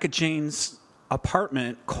 so back at Jane's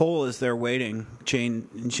apartment, Cole is there waiting.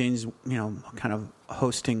 Jane's kind of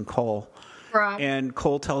hosting Cole. Right. And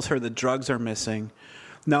Cole tells her the drugs are missing.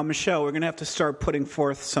 Now, Michelle, we're going to have to start putting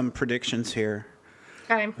forth some predictions here.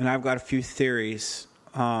 Okay. And I've got a few theories.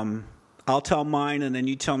 I'll tell mine, and then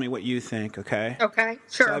you tell me what you think, okay? Okay,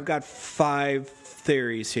 sure. So I've got 5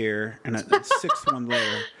 theories here, and a 6th one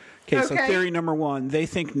later. Okay, so theory number 1, they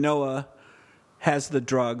think Noah has the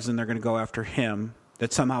drugs, and they're going to go after him.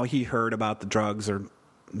 That somehow he heard about the drugs, or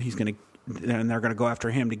and they're going to go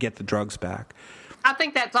after him to get the drugs back. I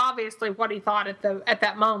think that's obviously what he thought at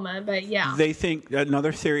that moment, but yeah. They think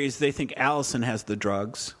another theory is they think Allison has the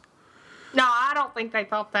drugs. No, I don't think they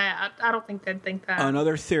thought that. I don't think they'd think that.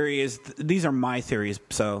 Another theory is these are my theories,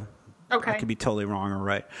 so I could be totally wrong or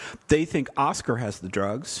right. They think Oscar has the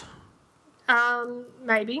drugs.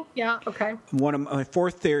 Maybe, yeah, okay. One of my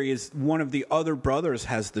 4th theory is one of the other brothers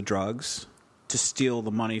has the drugs to steal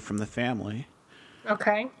the money from the family.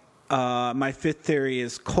 Okay. My 5th theory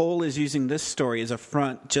is Cole is using this story as a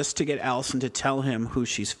front just to get Allison to tell him who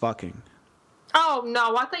she's fucking. Oh,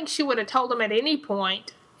 no, I think she would have told him at any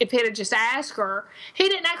point if he'd have just asked her. He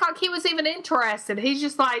didn't act like he was even interested. He's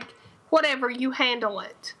just like, whatever, you handle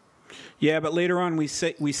it. Yeah, but later on we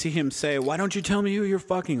see him say, "Why don't you tell me who you're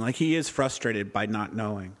fucking?" Like he is frustrated by not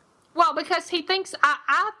knowing. Well, because he thinks,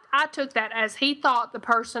 I took that as he thought the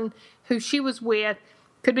person who she was with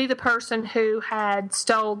could be the person who had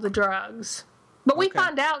stole the drugs. But we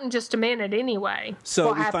find out in just a minute anyway.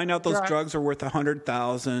 So we find out those drugs are worth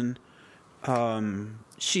 $100,000.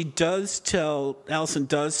 Allison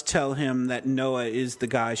does tell him that Noah is the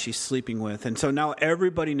guy she's sleeping with. And so now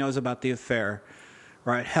everybody knows about the affair,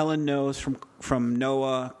 right? Helen knows from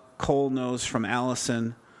Noah. Cole knows from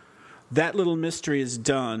Allison. That little mystery is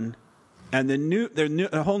done. And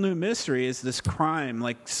the whole new mystery is this crime.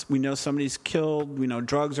 Like, we know somebody's killed. We know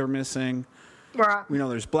drugs are missing. Right. We know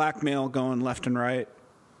there's blackmail going left and right.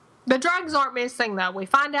 The drugs aren't missing, though. We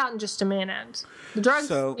find out in just a minute. The drugs,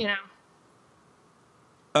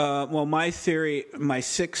 well, my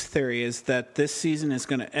sixth theory is that this season is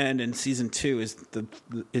going to end, and season 2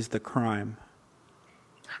 is the crime.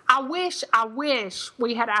 I wish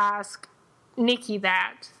we had asked Nikki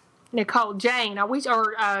that. Nicole Jane,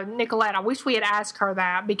 Nicolette, I wish we had asked her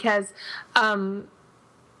that, because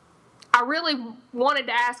I really wanted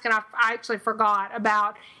to ask, and I actually forgot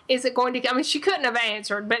about, is it going to, I mean, she couldn't have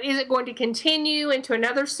answered, but is it going to continue into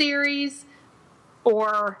another series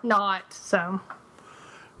or not? So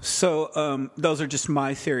those are just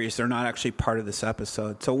my theories. They're not actually part of this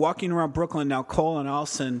episode. So walking around Brooklyn now, Cole and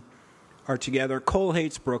Allison are together. Cole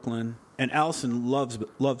hates Brooklyn, and Allison loves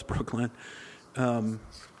Brooklyn.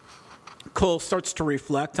 Cole starts to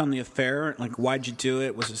reflect on the affair, like, why'd you do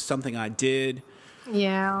it? Was it something I did?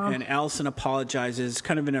 Yeah. And Allison apologizes,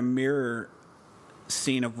 kind of in a mirror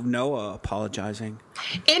scene of Noah apologizing.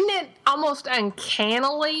 Isn't it almost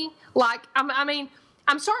uncannily? Like, I mean,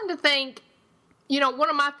 I'm starting to think, one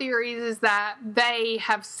of my theories is that they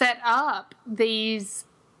have set up these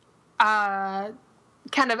kind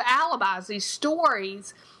of alibis, these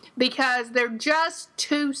stories, because they're just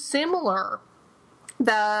too similar.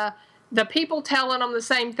 The people telling them the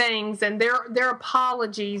same things and their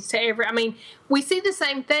apologies to I mean, we see the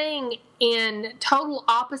same thing in total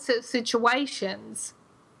opposite situations.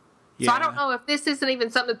 Yeah. So I don't know if this isn't even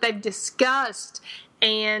something that they've discussed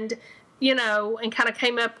and, and kind of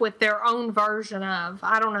came up with their own version of.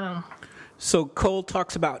 I don't know. So Cole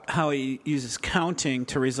talks about how he uses counting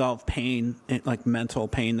to resolve pain, like mental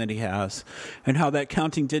pain that he has, and how that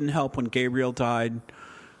counting didn't help when Gabriel died.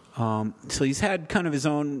 So he's had kind of his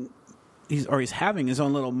own... He's having his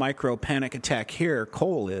own little micro panic attack here.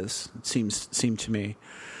 Cole is, it seemed to me.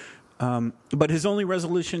 But his only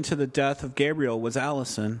resolution to the death of Gabriel was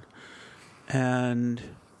Allison. And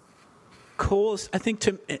Cole is,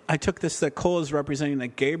 I took this that Cole is representing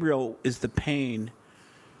that Gabriel is the pain.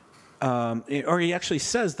 Or he actually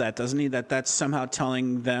says that, doesn't he? That's somehow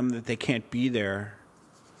telling them that they can't be there.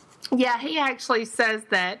 Yeah, he actually says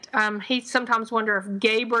that. He sometimes wonders if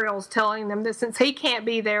Gabriel's telling them that since he can't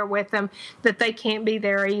be there with them, that they can't be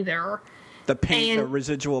there either. The pain, the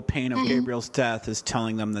residual pain of Gabriel's death is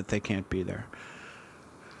telling them that they can't be there.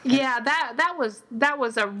 Yeah, that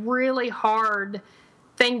was a really hard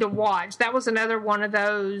thing to watch. That was another one of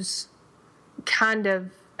those kind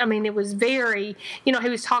of, I mean, it was very, he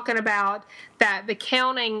was talking about that the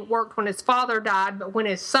counting worked when his father died, but when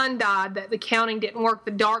his son died, that the counting didn't work.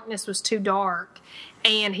 The darkness was too dark.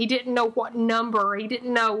 And he didn't know what number, he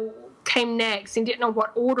didn't know came next. He didn't know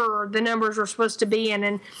what order the numbers were supposed to be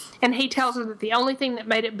in. And he tells her that the only thing that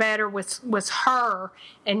made it better was her.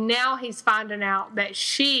 And now he's finding out that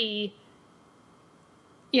she,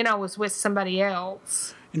 was with somebody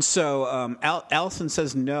else. And so Allison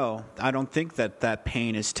says, no, I don't think that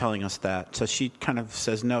pain is telling us that. So she kind of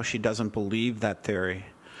says, no, she doesn't believe that theory.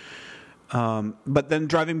 But then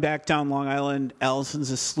driving back down Long Island, Allison's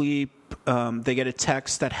asleep. They get a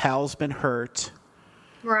text that Hal's been hurt.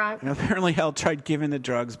 Right. And apparently Hal tried giving the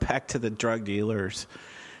drugs back to the drug dealers.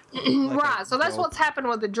 Right. So that's what's happened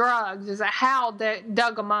with the drugs, is that Hal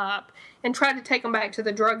dug them up and tried to take them back to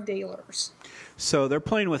the drug dealers. So they're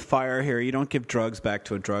playing with fire here. You don't give drugs back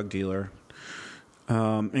to a drug dealer.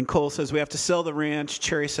 And Cole says, we have to sell the ranch.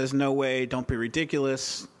 Cherry says, no way, don't be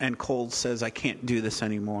ridiculous. And Cole says, I can't do this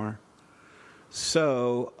anymore.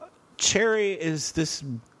 So Cherry is this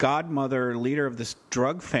godmother, leader of this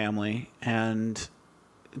drug family, and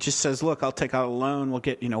just says, look, I'll take out a loan. We'll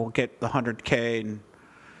get the $100K and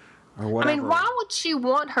or whatever. I mean, why would she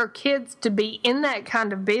want her kids to be in that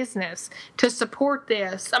kind of business to support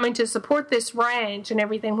this? I mean, to support this ranch and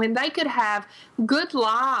everything, when they could have good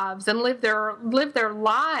lives and live their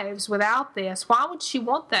lives without this? Why would she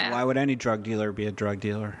want that? Why would any drug dealer be a drug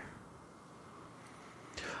dealer?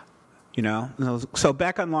 You know? So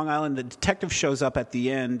back on Long Island, the detective shows up at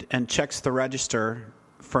the end and checks the register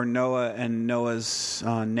for Noah, and Noah's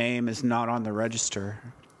name is not on the register.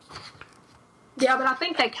 Yeah, but I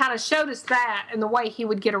think they kind of showed us that and the way he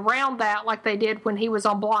would get around that like they did when he was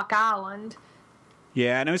on Block Island.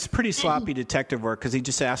 Yeah, and it was pretty sloppy detective work because he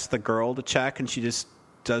just asked the girl to check, and she just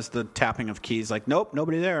does the tapping of keys like, nope,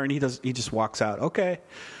 nobody there, and he just walks out. Okay.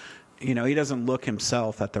 You know, he doesn't look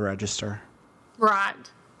himself at the register. Right.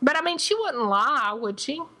 But, I mean, she wouldn't lie, would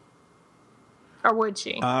she? Or would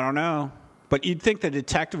she? I don't know. But you'd think the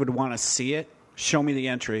detective would want to see it. Show me the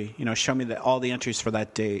entry. You know, show me all the entries for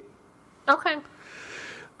that date. Okay.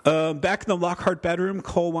 Back in the Lockhart bedroom,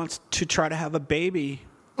 Cole wants to try to have a baby.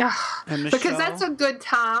 And Michelle, because that's a good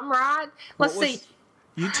time, right? Let's see.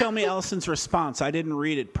 You tell me Allison's response. I didn't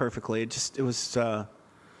read it perfectly. It was,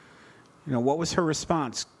 what was her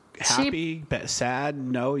response? Happy, sad,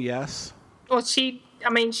 no, yes? Well, she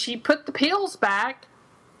put the pills back.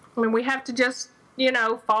 I mean, we have to just,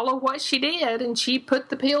 follow what she did, and she put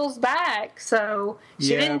the pills back. So she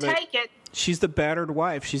didn't take it. She's the battered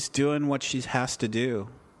wife. She's doing what she has to do.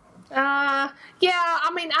 Yeah,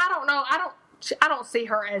 I mean, I don't know. I don't see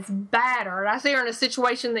her as battered. I see her in a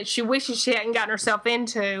situation that she wishes she hadn't gotten herself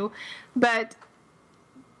into, but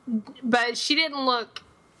she didn't look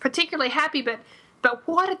particularly happy. But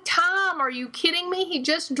what a time! Are you kidding me? He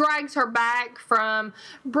just drags her back from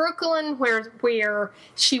Brooklyn, where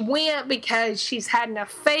she went because she's had an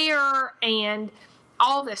affair and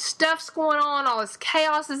all this stuff's going on, all this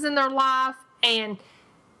chaos is in their life, and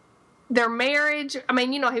their marriage. I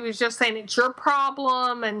mean, he was just saying it's your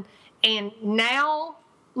problem, and now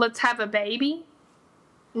let's have a baby.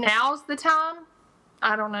 Now's the time.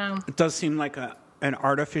 I don't know. It does seem like an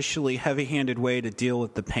artificially heavy-handed way to deal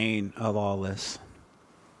with the pain of all this.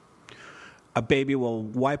 A baby will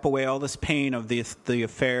wipe away all this pain of the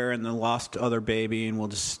affair and the lost other baby, and we'll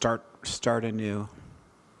just start anew.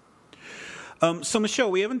 So,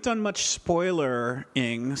 Michelle, we haven't done much spoiling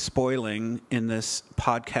in this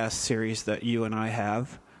podcast series that you and I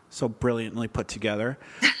have so brilliantly put together.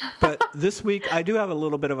 But this week, I do have a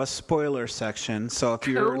little bit of a spoiler section. So if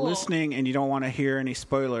you're listening and you don't want to hear any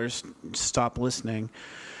spoilers, stop listening.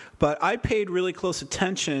 But I paid really close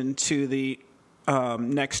attention to the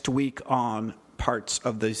next week on parts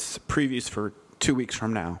of this previews for 2 weeks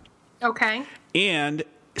from now. Okay. And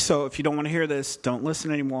so if you don't want to hear this, don't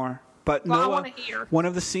listen anymore. But Noah, I Noah, want to hear. One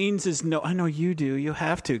of the scenes is I know you do. You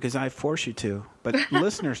have to because I force you to. But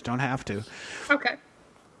listeners don't have to. Okay.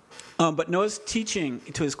 But Noah's teaching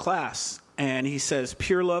to his class, and he says,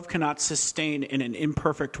 pure love cannot sustain in an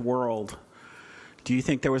imperfect world. Do you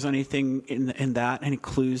think there was anything in that, any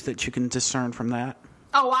clues that you can discern from that?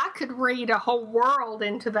 Oh, I could read a whole world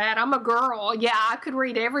into that. I'm a girl. Yeah, I could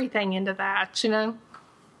read everything into that,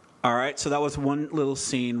 All right, so that was one little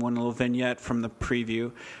scene, one little vignette from the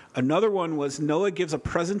preview. Another one was Noah gives a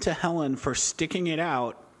present to Helen for sticking it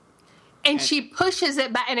out. And she pushes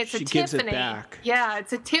it back, and it's a Tiffany. She gives it back. Yeah,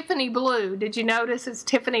 it's a Tiffany blue. Did you notice it's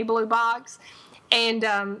Tiffany blue box? And,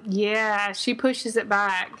 she pushes it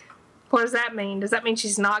back. What does that mean? Does that mean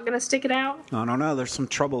she's not going to stick it out? I don't know. There's some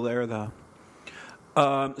trouble there, though.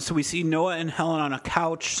 So we see Noah and Helen on a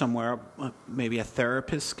couch somewhere, maybe a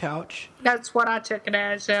therapist's couch. That's what I took it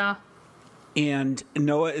as, yeah. And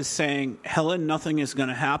Noah is saying, Helen, nothing is going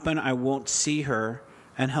to happen. I won't see her.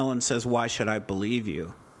 And Helen says, why should I believe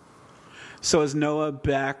you? So is Noah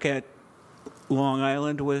back at Long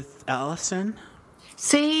Island with Allison?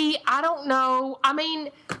 See, I don't know. I mean,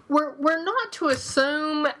 we're not to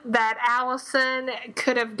assume that Allison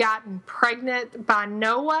could have gotten pregnant by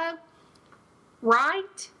Noah,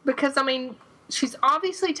 right? Because, I mean, she's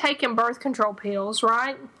obviously taking birth control pills,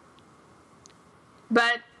 right?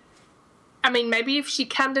 But, I mean, maybe if she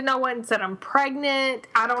come to Noah and said, I'm pregnant,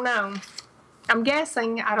 I don't know. I'm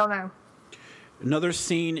guessing, I don't know. Another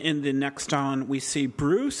scene in the next on, we see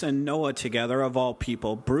Bruce and Noah together, of all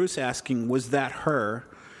people. Bruce asking, was that her?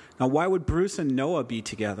 Now, why would Bruce and Noah be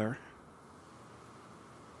together?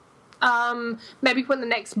 Maybe when the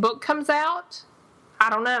next book comes out? I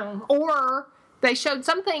don't know. Or they showed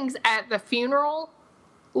some things at the funeral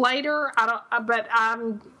later. I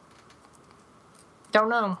don't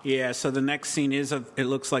know. Yeah, so the next scene is, it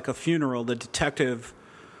looks like a funeral. The detective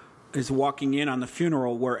is walking in on the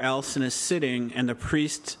funeral where Allison is sitting, and the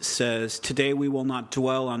priest says, today we will not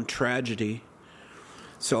dwell on tragedy.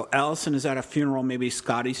 So Allison is at a funeral, maybe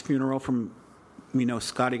Scotty's funeral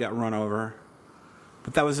Scotty got run over.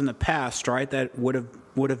 But that was in the past, right? That would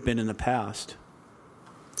have been in the past.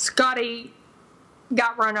 Scotty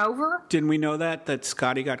got run over? Didn't we know that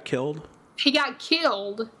Scotty got killed? He got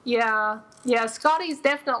killed, yeah. Yeah, Scotty's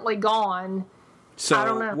definitely gone. So I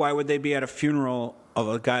don't know. why would they be at a funeral of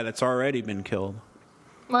a guy that's already been killed?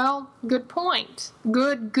 Well, good point.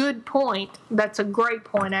 Good point. That's a great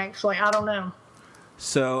point, actually. I don't know.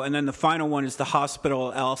 So, and then the final one is the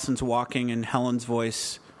hospital. Allison's walking, and Helen's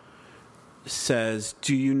voice says,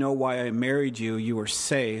 "Do you know why I married you? You were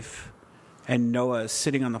safe." And Noah is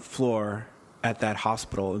sitting on the floor at that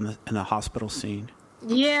hospital in the hospital scene.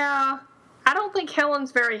 Yeah, I don't think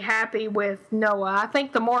Helen's very happy with Noah. I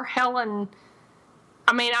think the more Helen,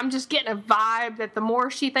 I mean, I'm just getting a vibe that the more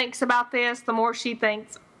she thinks about this, the more she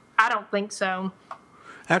thinks, I don't think so.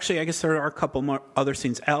 Actually, I guess there are a couple more other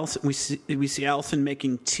scenes. Allison, we see Allison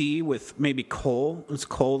making tea with maybe Cole. There's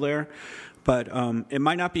Cole there. But it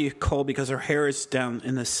might not be Cole because her hair is down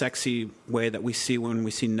in the sexy way that we see when we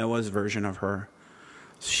see Noah's version of her.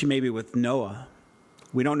 So she may be with Noah.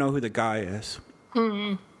 We don't know who the guy is.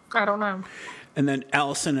 I don't know. And then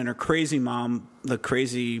Allison and her crazy mom, the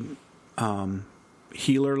crazy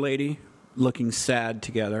healer lady, looking sad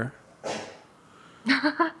together.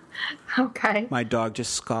 Okay. My dog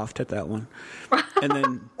just scoffed at that one. And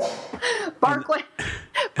then Barkley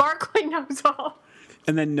knows all.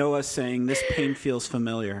 And then Noah saying, "This pain feels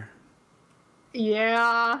familiar."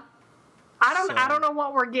 Yeah. I don't know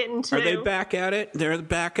what we're getting to. Are they back at it? They're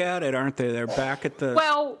back at it, aren't they? They're back at the...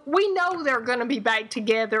 Well, we know they're going to be back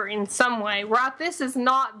together in some way, right? This is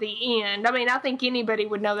not the end. I mean, I think anybody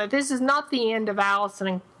would know that this is not the end of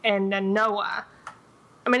Allison and Noah.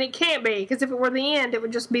 I mean, it can't be, because if it were the end, it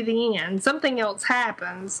would just be the end. Something else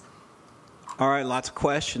happens. All right, lots of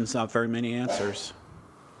questions, not very many answers.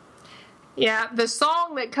 Yeah, the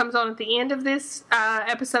song that comes on at the end of this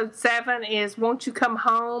episode 7 is "Won't You Come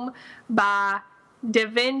Home" by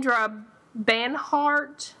Devendra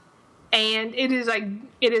Banhart, and it is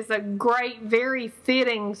a great, very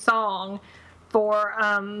fitting song for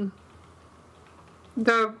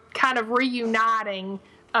the kind of reuniting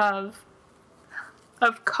of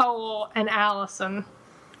Cole and Allison.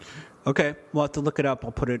 Okay, we'll have to look it up.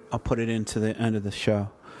 I'll put it into the end of the show.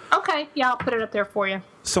 Okay, yeah, I'll put it up there for you.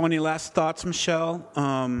 So, any last thoughts, Michelle?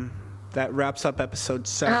 That wraps up episode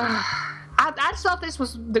 7. I just thought this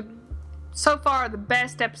was so far the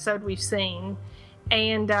best episode we've seen,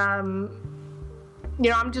 and I'm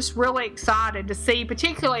just really excited to see,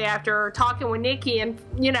 particularly after talking with Nikki and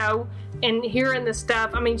and hearing the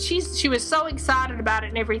stuff. I mean, she was so excited about it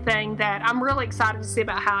and everything that I'm really excited to see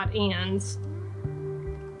about how it ends.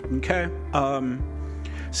 Okay.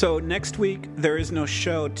 So next week there is no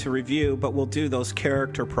show to review, but we'll do those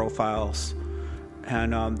character profiles,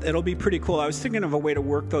 and it'll be pretty cool. I was thinking of a way to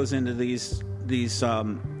work those into these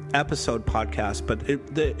episode podcasts, but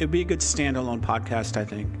it'd be a good standalone podcast, I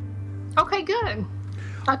think. Okay, good.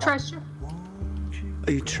 I trust you.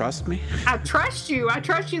 You trust me? I trust you. I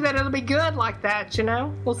trust you that it'll be good like that.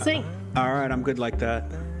 We'll see. All right, I'm good like that.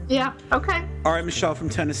 Yeah. Okay. All right, Michelle from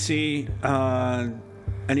Tennessee.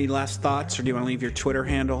 Any last thoughts, or do you want to leave your Twitter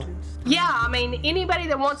handle? Yeah, I mean, anybody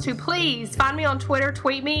that wants to, please find me on Twitter.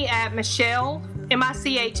 Tweet me at Michelle, Michelle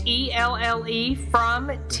from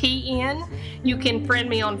TN. You can friend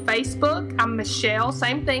me on Facebook. I'm Michelle.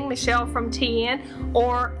 Same thing, Michelle from TN.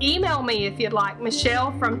 Or email me if you'd like,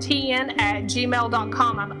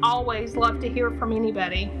 michellefromtn@gmail.com. I'd always love to hear from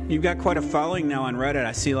anybody. You've got quite a following now on Reddit.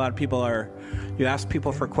 I see a lot of people you asked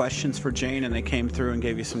people for questions for Jane, and they came through and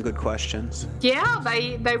gave you some good questions. Yeah,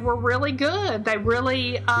 they were really good. They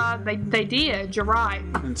really, they did. You're right.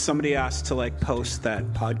 And somebody asked to post that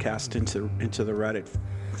podcast into the Reddit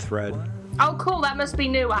thread. Oh, cool. That must be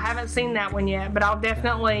new. I haven't seen that one yet, but I'll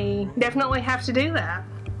definitely have to do that.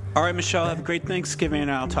 All right, Michelle, have a great Thanksgiving,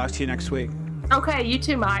 and I'll talk to you next week. Okay, you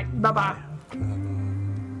too, Mike. Bye-bye.